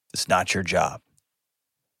 it's not your job.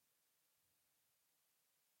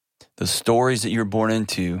 The stories that you're born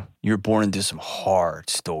into some hard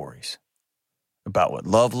stories about what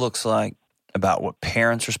love looks like, about what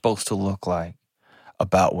parents are supposed to look like,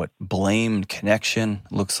 about what blame and connection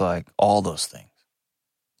looks like, all those things.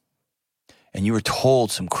 And you were told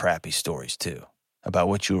some crappy stories too, about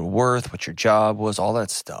what you were worth, what your job was, all that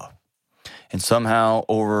stuff. And somehow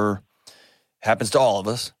happens to all of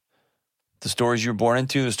us, the stories you were born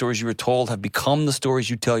into, the stories you were told have become the stories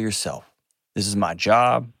you tell yourself. This is my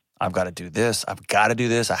job. I've got to do this. I've got to do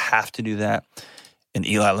this. I have to do that. And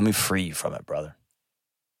Eli, let me free you from it, brother.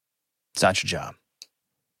 It's not your job.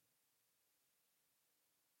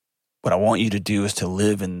 What I want you to do is to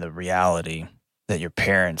live in the reality that your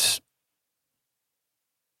parents,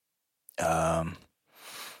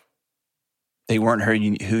 they weren't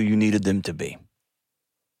who you needed them to be.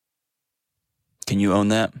 Can you own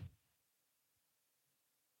that?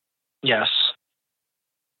 Yes.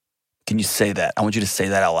 Can you say that? I want you to say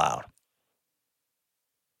that out loud.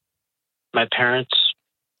 My parents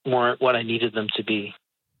weren't what I needed them to be.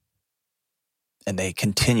 And they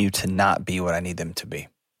continue to not be what I need them to be.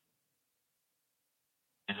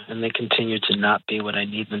 And they continue to not be what I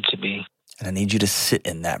need them to be. And I need you to sit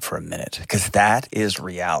in that for a minute, because that is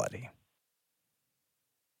reality.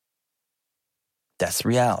 That's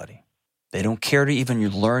reality. They don't care to even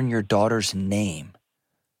learn your daughter's name.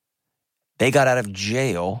 They got out of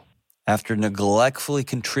jail after neglectfully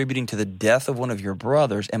contributing to the death of one of your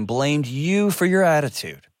brothers and blamed you for your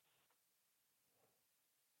attitude.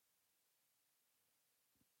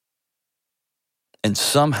 And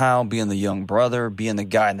somehow being the young brother, being the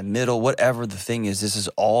guy in the middle, whatever the thing is, this is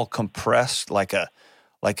all compressed like a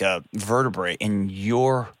vertebrae in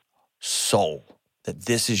your soul, that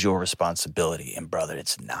this is your responsibility. And brother,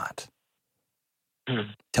 it's not.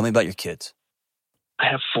 Tell me about your kids. I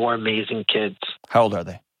have 4 amazing kids. How old are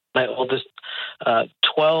they? My oldest,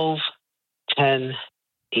 12, 10,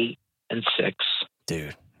 8, and 6.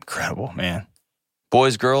 Dude, incredible, man.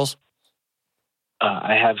 Boys, girls?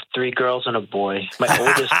 I have 3 girls and a boy. My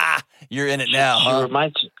oldest... You're in it now, huh?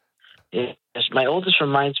 My oldest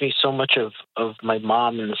reminds me so much of my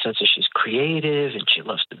mom in the sense that she's creative and she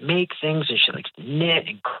loves to make things and she likes to knit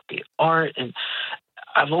and create art. And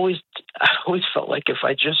I've always felt like if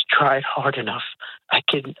I just tried hard enough, I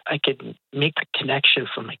could make the connection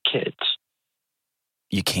for my kids.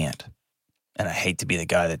 You can't. And I hate to be the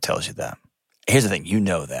guy that tells you that. Here's the thing, you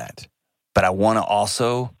know that. But I want to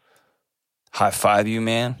also high five you,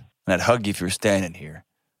 man. And I'd hug you if you were standing here.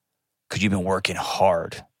 Because you've been working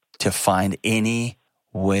hard to find any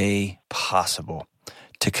way possible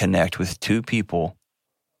to connect with 2 people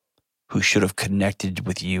who should have connected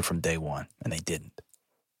with you from day one, and they didn't.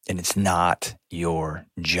 And it's not your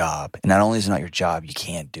job. And not only is it not your job, you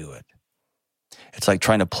can't do it. It's like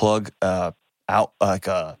trying to plug out like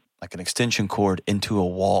an extension cord into a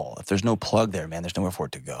wall. If there's no plug there, man, there's nowhere for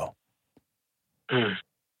it to go. And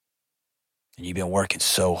you've been working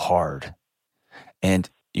so hard. And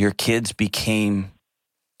your kids became,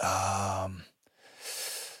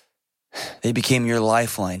 they became your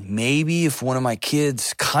lifeline. Maybe if one of my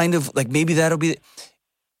kids kind of, like maybe that'll be,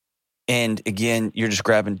 and again, you're just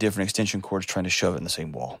grabbing different extension cords trying to shove it in the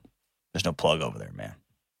same wall. There's no plug over there, man.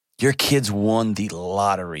 Your kids won the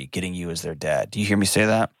lottery getting you as their dad. Do you hear me say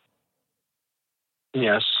that?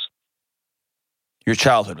 Yes. Your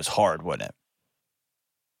childhood was hard, wasn't it?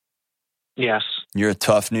 Yes. You're a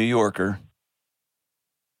tough New Yorker.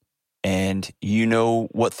 And you know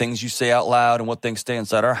what things you say out loud and what things stay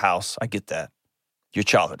inside our house. I get that. Your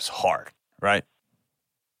childhood is hard, right?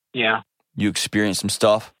 Yeah. You experienced some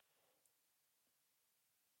stuff?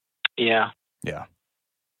 Yeah. Yeah.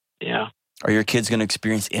 Yeah. Are your kids going to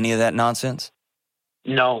experience any of that nonsense?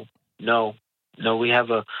 No. We have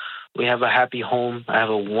a happy home. I have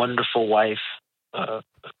a wonderful wife, a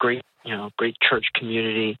great church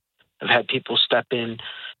community. I've had people step in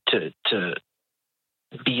to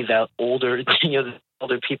be the older, the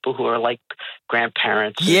older people who are like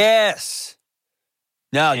grandparents. Yes.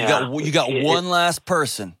 Now Yeah. you got one last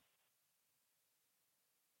person,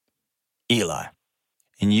 Eli,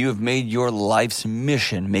 and you have made your life's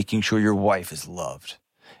mission making sure your wife is loved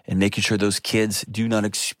and making sure those kids do not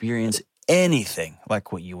experience anything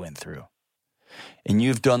like what you went through. And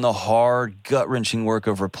you've done the hard, gut-wrenching work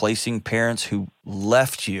of replacing parents who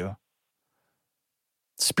left you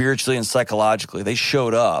spiritually and psychologically. They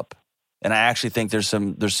showed up, and I actually think there's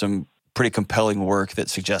some pretty compelling work that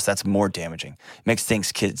suggests that's more damaging. Makes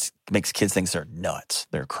kids think they're nuts,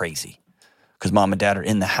 they're crazy, because mom and dad are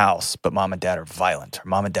in the house, but mom and dad are violent, or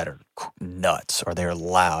mom and dad are nuts, or they're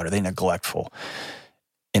loud, or they're neglectful.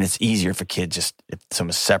 And it's easier if a kid if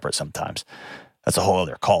someone's separate sometimes. That's a whole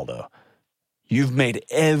other call, though. You've made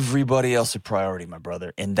everybody else a priority, my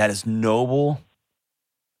brother, and that is noble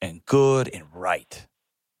and good and right.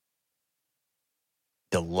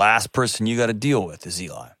 The last person you got to deal with is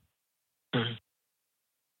Eli. Mm-hmm.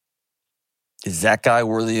 Is that guy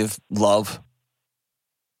worthy of love?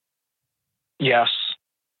 Yes.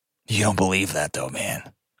 You don't believe that, though, man.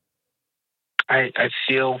 I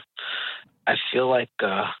feel like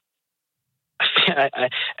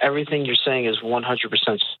everything you're saying is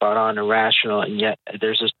 100% spot on and rational, and yet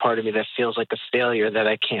there's this part of me that feels like a failure that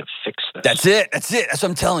I can't fix this. That's it. That's what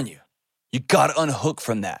I'm telling you. You got to unhook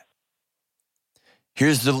from that.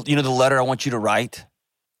 Here's the letter I want you to write.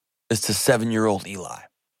 It's to 7-year-old Eli.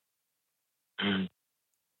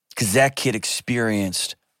 Because that kid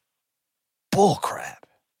experienced bullcrap.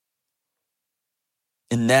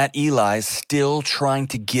 And that Eli is still trying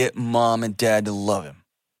to get mom and dad to love him.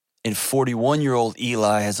 And 41-year-old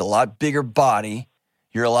Eli has a lot bigger body.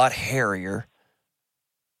 You're a lot hairier.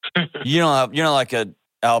 You're not like a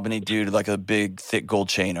Albany dude, like a big, thick gold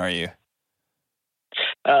chain, are you?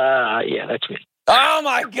 Yeah, that's me. Oh,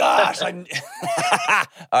 my gosh. All right,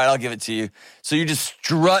 I'll give it to you. So you're just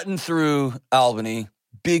strutting through Albany,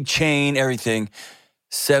 big chain, everything.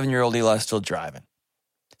 7-year-old Eli still driving.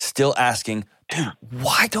 Still asking, dude,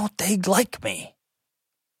 why don't they like me?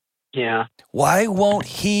 Yeah. Why won't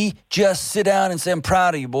he just sit down and say, I'm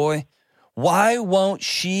proud of you, boy? Why won't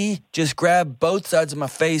she just grab both sides of my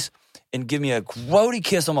face and give me a grody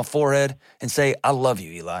kiss on my forehead and say, I love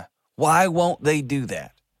you, Eli? Why won't they do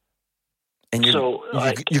that? And you're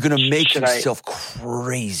going to make yourself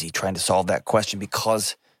crazy trying to solve that question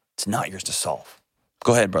because it's not yours to solve.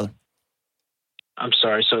 Go ahead, brother. I'm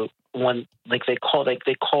sorry. So when they called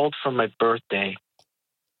for my birthday,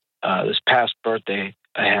 this past birthday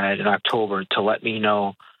I had in October, to let me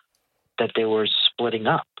know that they were splitting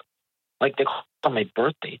up. Like, they called on my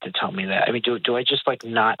birthday to tell me that. I mean, do I just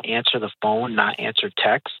not answer the phone, not answer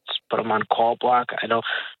texts, put them on call block? How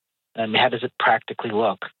does it practically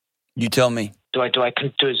look? You tell me.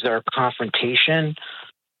 Is there a confrontation?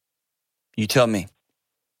 You tell me.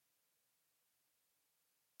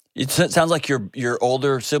 It sounds like your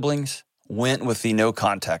older siblings went with the no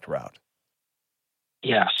contact route.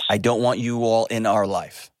 Yes. I don't want you all in our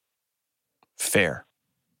life. Fair.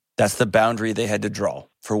 That's the boundary they had to draw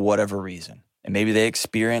for whatever reason. And maybe they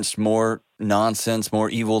experienced more nonsense, more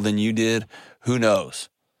evil than you did. Who knows?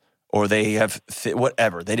 Or they have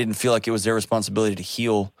whatever. They didn't feel like it was their responsibility to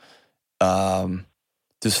heal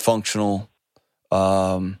dysfunctional,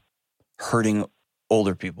 hurting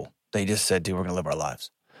older people. They just said, dude, we're going to live our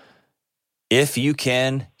lives. If you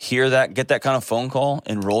can hear that, get that kind of phone call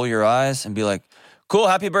and roll your eyes and be like, cool,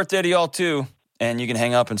 happy birthday to y'all too. And you can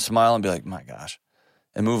hang up and smile and be like, my gosh,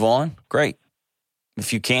 and move on. Great.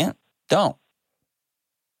 If you can't, don't.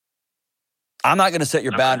 I'm not going to set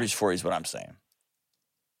your boundaries for you is what I'm saying.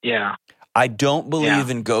 Yeah. I don't believe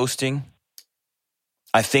in ghosting.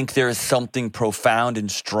 I think there is something profound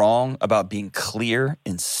and strong about being clear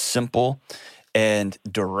and simple and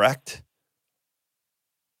direct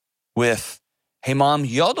with, hey, Mom,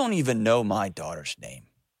 y'all don't even know my daughter's name.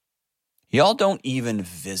 Y'all don't even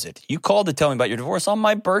visit. You called to tell me about your divorce on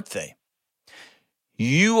my birthday.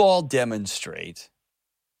 You all demonstrate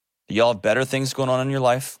that y'all have better things going on in your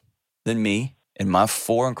life than me and my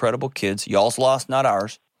 4 incredible kids. Y'all's lost, not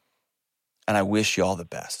ours. And I wish y'all the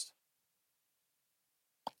best.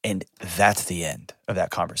 And that's the end of that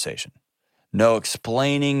conversation. No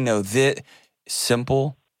explaining, no that.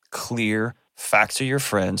 Simple, clear, facts are your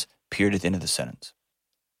friends, period at the end of the sentence.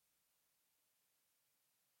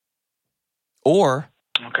 Or,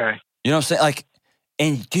 Okay. you know what I'm saying? Like,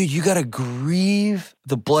 and dude, you got to grieve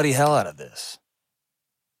the bloody hell out of this.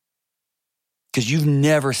 Because you've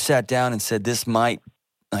never sat down and said this might,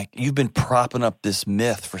 like, you've been propping up this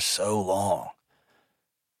myth for so long.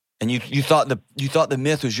 And you thought the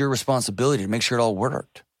myth was your responsibility to make sure it all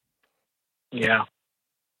worked. Yeah.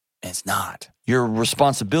 And it's not. Your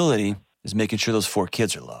responsibility is making sure those 4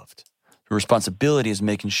 kids are loved. Your responsibility is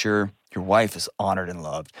making sure your wife is honored and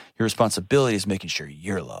loved. Your responsibility is making sure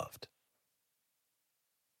you're loved.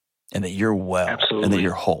 And that you're well. Absolutely. And that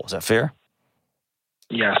you're whole. Is that fair?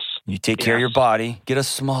 Yes. You take care of your body. Get a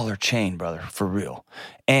smaller chain, brother, for real.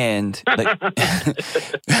 And, like,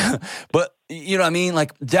 but, you know what I mean?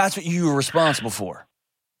 Like, that's what you were responsible for.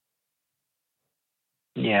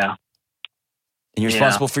 Yeah. And you're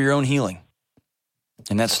responsible for your own healing.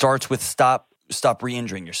 And that starts with stop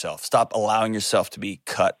re-injuring yourself. Stop allowing yourself to be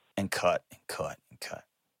cut and cut and cut and cut.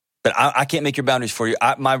 But I can't make your boundaries for you.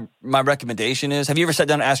 My recommendation is, have you ever sat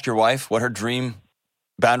down and asked your wife what her dream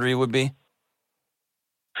boundary would be?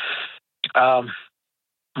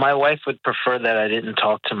 My wife would prefer that I didn't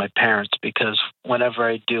talk to my parents because whenever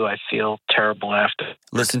I do, I feel terrible after.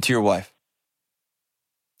 Listen to your wife.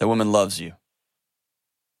 That woman loves you.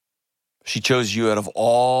 She chose you out of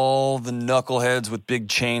all the knuckleheads with big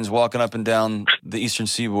chains walking up and down the Eastern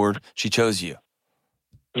Seaboard. She chose you.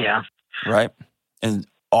 Yeah. Right? And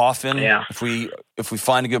often, Yeah. if we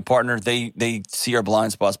find a good partner, they see our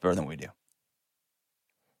blind spots better than we do.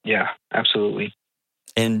 Yeah, absolutely.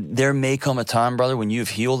 And there may come a time, brother, when you've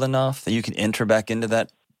healed enough that you can enter back into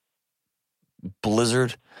that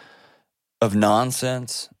blizzard of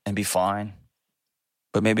nonsense and be fine.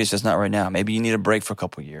 But maybe it's just not right now. Maybe you need a break for a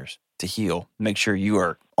couple of years to heal. Make sure you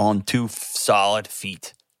are on 2 solid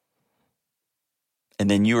feet. And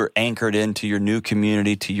then you are anchored into your new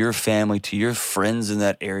community, to your family, to your friends in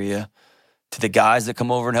that area, to the guys that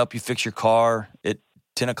come over and help you fix your car at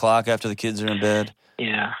 10 o'clock after the kids are in bed.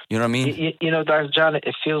 Yeah. You know what I mean? You know, Dr. John,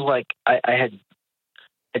 it feels like I had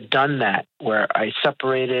done that where I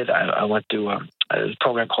separated. I went through a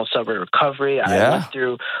program called Celebrate Recovery. Yeah. I went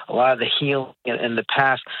through a lot of the healing in the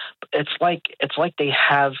past. It's like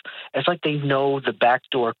they know the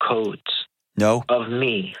backdoor codes No. of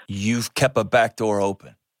me. You've kept a back door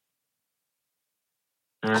open.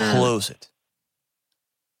 Close it.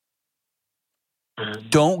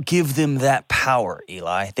 Don't give them that power,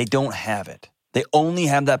 Eli. They don't have it. They only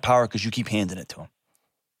have that power because you keep handing it to them.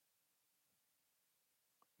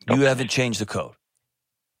 You haven't changed the code.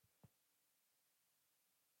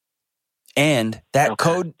 And that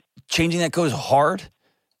code, changing that code is hard,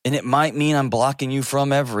 and it might mean I'm blocking you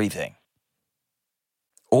from everything.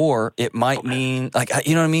 Or it might mean, like,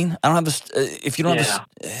 you know what I mean? I don't have this, if you don't have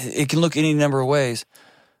this, it can look any number of ways.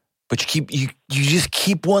 But you just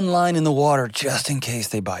keep one line in the water just in case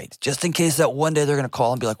they bite. Just in case that one day they're going to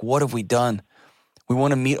call and be like, what have we done? We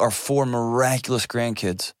want to meet our 4 miraculous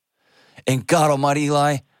grandkids. And God almighty,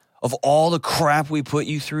 Eli, of all the crap we put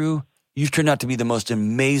you through, you've turned out to be the most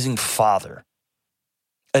amazing father.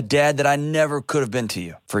 A dad that I never could have been to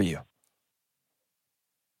you, for you.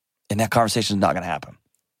 And that conversation is not going to happen.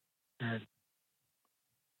 Is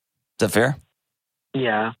that fair?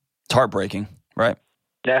 Yeah. It's heartbreaking, right?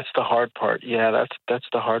 That's the hard part. Yeah, that's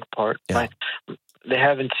the hard part. Yeah. They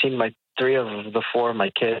haven't seen 3 of the 4 of my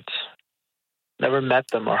kids. Never met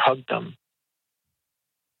them or hugged them.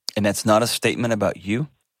 And that's not a statement about you.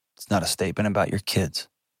 It's not a statement about your kids.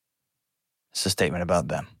 It's a statement about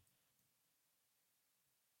them.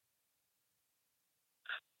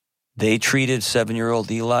 They treated 7-year-old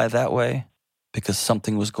Eli that way because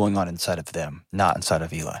something was going on inside of them, not inside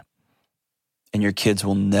of Eli. And your kids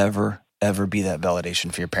will never, ever be that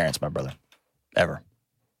validation for your parents, my brother. Ever.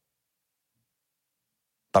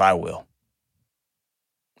 But I will.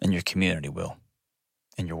 And your community will.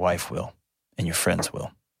 And your wife will. And your friends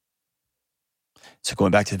will. So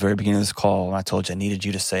going back to the very beginning of this call, when I told you I needed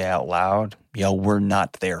you to say out loud, y'all were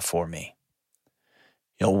not there for me.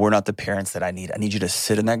 Y'all were not the parents that I need. I need you to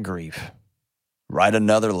sit in that grief. Write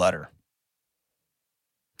another letter.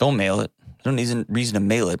 Don't mail it. There's no reason to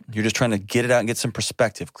mail it. You're just trying to get it out and get some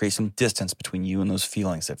perspective, create some distance between you and those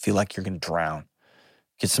feelings that feel like you're going to drown.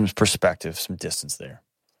 Get some perspective, some distance there.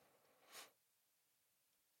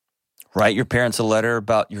 Write your parents a letter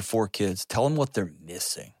about your 4 kids. Tell them what they're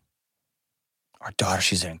missing. Our daughter,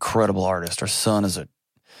 she's an incredible artist. Our son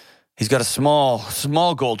he's got a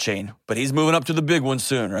small gold chain, but he's moving up to the big one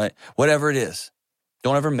soon, right? Whatever it is,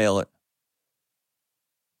 don't ever mail it,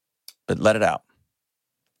 but let it out.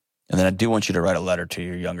 And then I do want you to write a letter to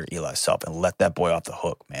your younger Eli self and let that boy off the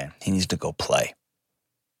hook, man. He needs to go play.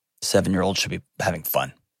 7-year-olds should be having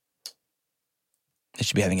fun. They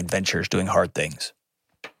should be having adventures, doing hard things.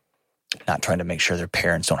 Not trying to make sure their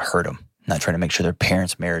parents don't hurt them. Not trying to make sure their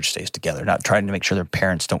parents' marriage stays together. Not trying to make sure their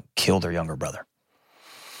parents don't kill their younger brother.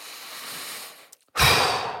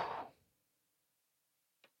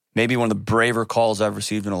 Maybe one of the braver calls I've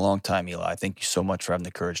received in a long time, Eli. Thank you so much for having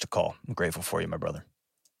the courage to call. I'm grateful for you, my brother.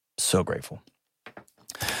 So grateful.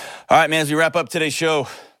 All right, man, as we wrap up today's show,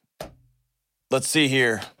 let's see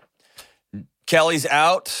here. Kelly's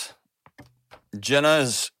out. Jenna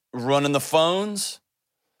is running the phones.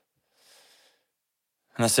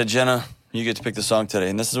 And I said, Jenna, you get to pick the song today.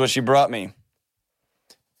 And this is what she brought me.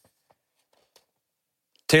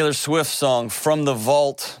 Taylor Swift song, From the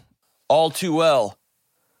Vault, All Too Well.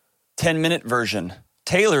 10-minute version.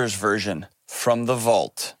 Taylor's version, From the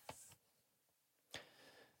Vault.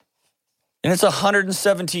 And it's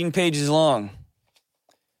 117 pages long.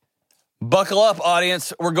 Buckle up,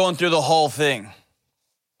 audience. We're going through the whole thing.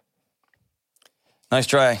 Nice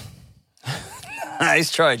try.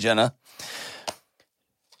 Nice try, Jenna.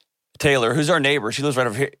 Taylor, who's our neighbor, she lives right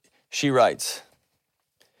over here. She writes,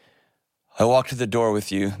 I walked to the door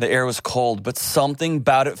with you. The air was cold, but something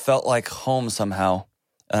about it felt like home somehow.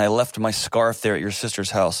 And I left my scarf there at your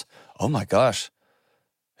sister's house. Oh my gosh.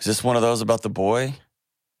 Is this one of those about the boy?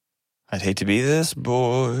 I'd hate to be this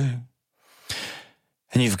boy.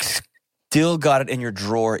 And you've still got it in your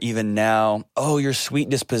drawer even now. Oh, your sweet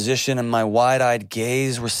disposition and my wide-eyed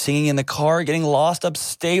gaze. We're singing in the car, getting lost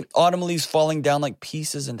upstate, autumn leaves falling down like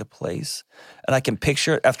pieces into place. And I can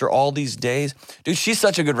picture it after all these days. Dude, she's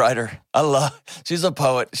such a good writer. She's a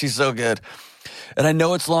poet. She's so good. And I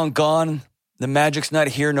know it's long gone. The magic's not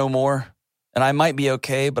here no more. And I might be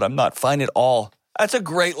okay, but I'm not fine at all. That's a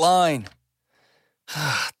great line.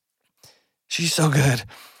 She's so good.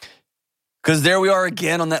 Because there we are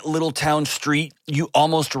again on that little town street. You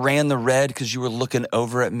almost ran the red because you were looking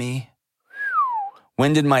over at me.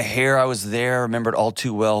 Winded my hair, I was there, remembered all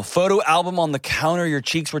too well. Photo album on the counter, your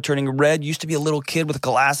cheeks were turning red. Used to be a little kid with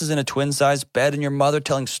glasses in a twin-sized bed and your mother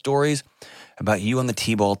telling stories about you on the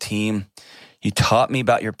T-ball team. You taught me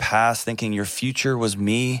about your past, thinking your future was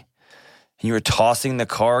me. And you were tossing the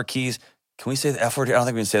car keys. Can we say the F word here? I don't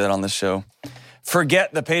think we can say that on this show.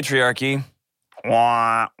 Forget the patriarchy.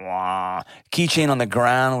 Wah, wah. Keychain on the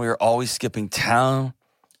ground. We were always skipping town.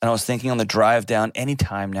 And I was thinking on the drive down,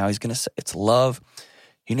 anytime now, he's going to say it's love.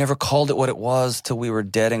 You never called it what it was till we were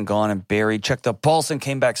dead and gone and buried. Checked the pulse and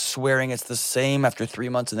came back swearing it's the same after 3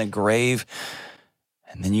 months in the grave.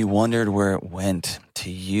 And then you wondered where it went to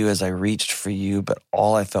you as I reached for you, but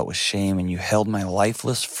all I felt was shame, and you held my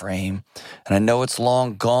lifeless frame. And I know it's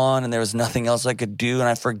long gone and there was nothing else I could do, and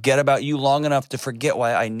I forget about you long enough to forget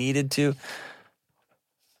why I needed to.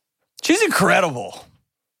 She's incredible.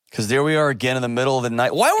 Because there we are again in the middle of the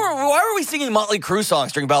night. Why were we singing Motley Crue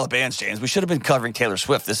songs during Battle of the Bands, James? We should have been covering Taylor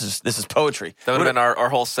Swift. This is poetry. That would have been our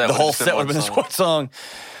whole set. The whole set would have been this one song.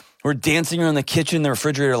 We're dancing around the kitchen, the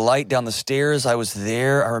refrigerator light down the stairs. I was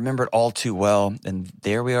there. I remember it all too well. And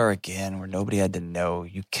there we are again where nobody had to know.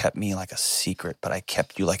 You kept me like a secret, but I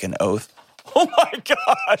kept you like an oath. Oh my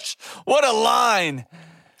gosh. What a line.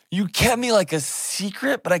 You kept me like a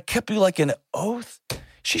secret, but I kept you like an oath.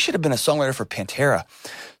 She should have been a songwriter for Pantera.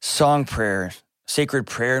 Song prayer, sacred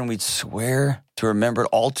prayer, and we'd swear to remember it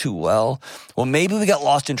all too well. Well, maybe we got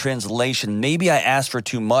lost in translation. Maybe I asked for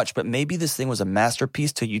too much, but maybe this thing was a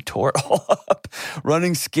masterpiece till you tore it all up.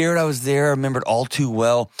 Running scared, I was there, I remembered all too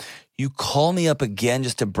well. You call me up again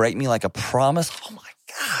just to break me like a promise. Oh my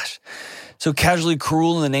gosh. So casually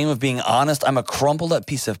cruel in the name of being honest, I'm a crumpled up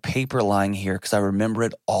piece of paper lying here because I remember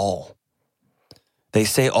it all. They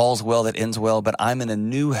say all's well that ends well, but I'm in a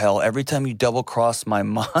new hell every time you double cross my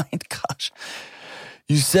mind. Gosh.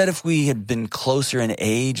 You said if we had been closer in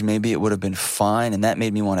age, maybe it would have been fine, and that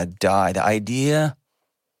made me want to die. The idea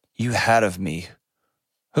you had of me,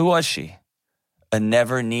 who was she? A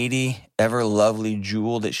never needy, ever lovely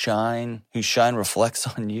jewel that whose shine reflects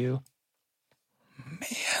on you?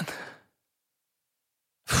 Man.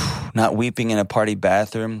 Not weeping in a party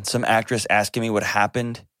bathroom, some actress asking me what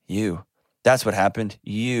happened, you. That's what happened.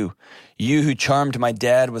 You who charmed my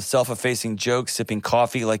dad with self-effacing jokes, sipping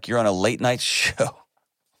coffee like you're on a late-night show.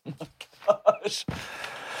 Oh my gosh.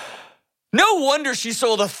 No wonder she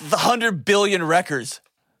sold 100 billion records.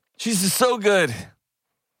 She's just so good.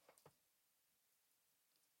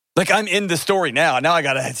 Like, I'm in the story now. Now I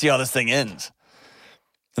got to see how this thing ends.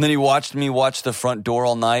 And then he watched me watch the front door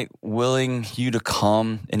all night, willing you to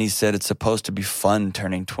come. And he said, it's supposed to be fun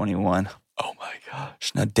turning 21. Oh, my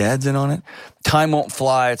gosh. Now, Dad's in on it. Time won't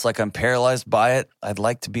fly. It's like I'm paralyzed by it. I'd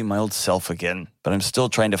like to be my old self again, but I'm still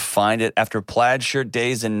trying to find it. After plaid shirt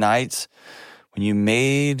days and nights, when you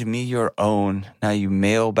made me your own, now you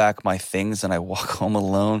mail back my things and I walk home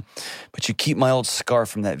alone. But you keep my old scarf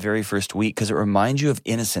from that very first week because it reminds you of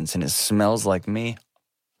innocence and it smells like me.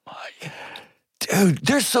 Dude,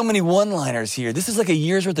 there's so many one-liners here. This is like a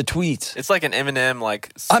year's worth of tweets. It's like an Eminem,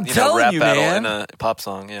 like, I'm telling rap you, battle man. in a pop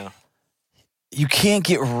song, yeah. You can't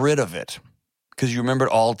get rid of it because you remember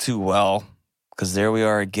it all too well. Because there we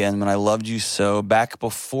are again, when I loved you so, back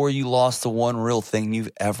before you lost the one real thing you've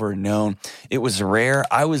ever known. It was rare.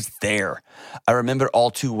 I was there. I remember it all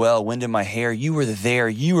too well. Wind in my hair. You were there.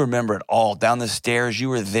 You remember it all. Down the stairs, you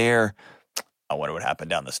were there. I wonder what happened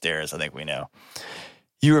down the stairs. I think we know.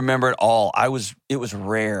 You remember it all. It was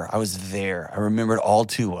rare. I was there. I remember it all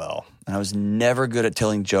too well. And I was never good at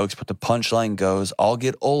telling jokes, but the punchline goes, I'll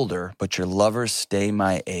get older, but your lovers stay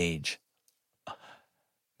my age.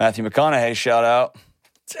 Matthew McConaughey, shout out.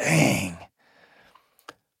 Dang.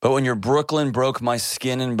 But when your Brooklyn broke my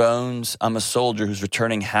skin and bones, I'm a soldier who's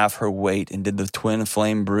returning half her weight. And did the twin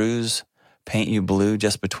flame bruise paint you blue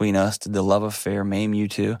just between us? Did the love affair maim you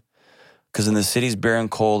too? Because in the city's barren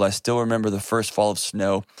cold, I still remember the first fall of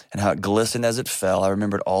snow and how it glistened as it fell. I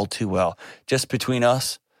remember it all too well. Just between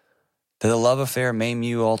us, did the love affair maim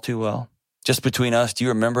you all too well? Just between us, do you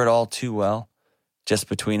remember it all too well? Just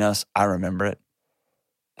between us, I remember it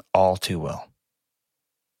all too well.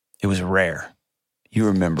 It was rare. You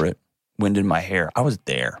remember it. Wind in my hair. I was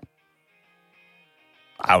there.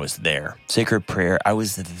 I was there. Sacred prayer. I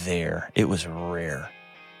was there. It was rare.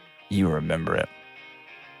 You remember it.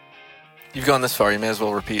 You've gone this far. You may as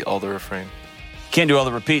well repeat all the refrain. Can't do all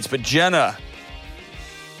the repeats, but Jenna,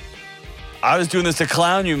 I was doing this to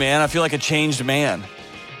clown you, man. I feel like a changed man.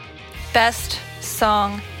 Best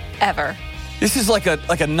song ever. This is like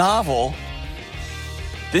a novel.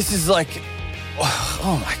 This is like,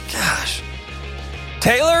 oh my gosh.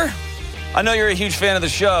 Taylor, I know you're a huge fan of the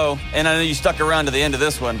show, and I know you stuck around to the end of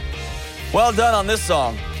this one. Well done on this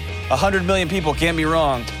song. 100 million people can't be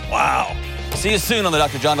wrong. Wow. See you soon on the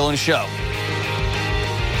Dr. John DeLune Show.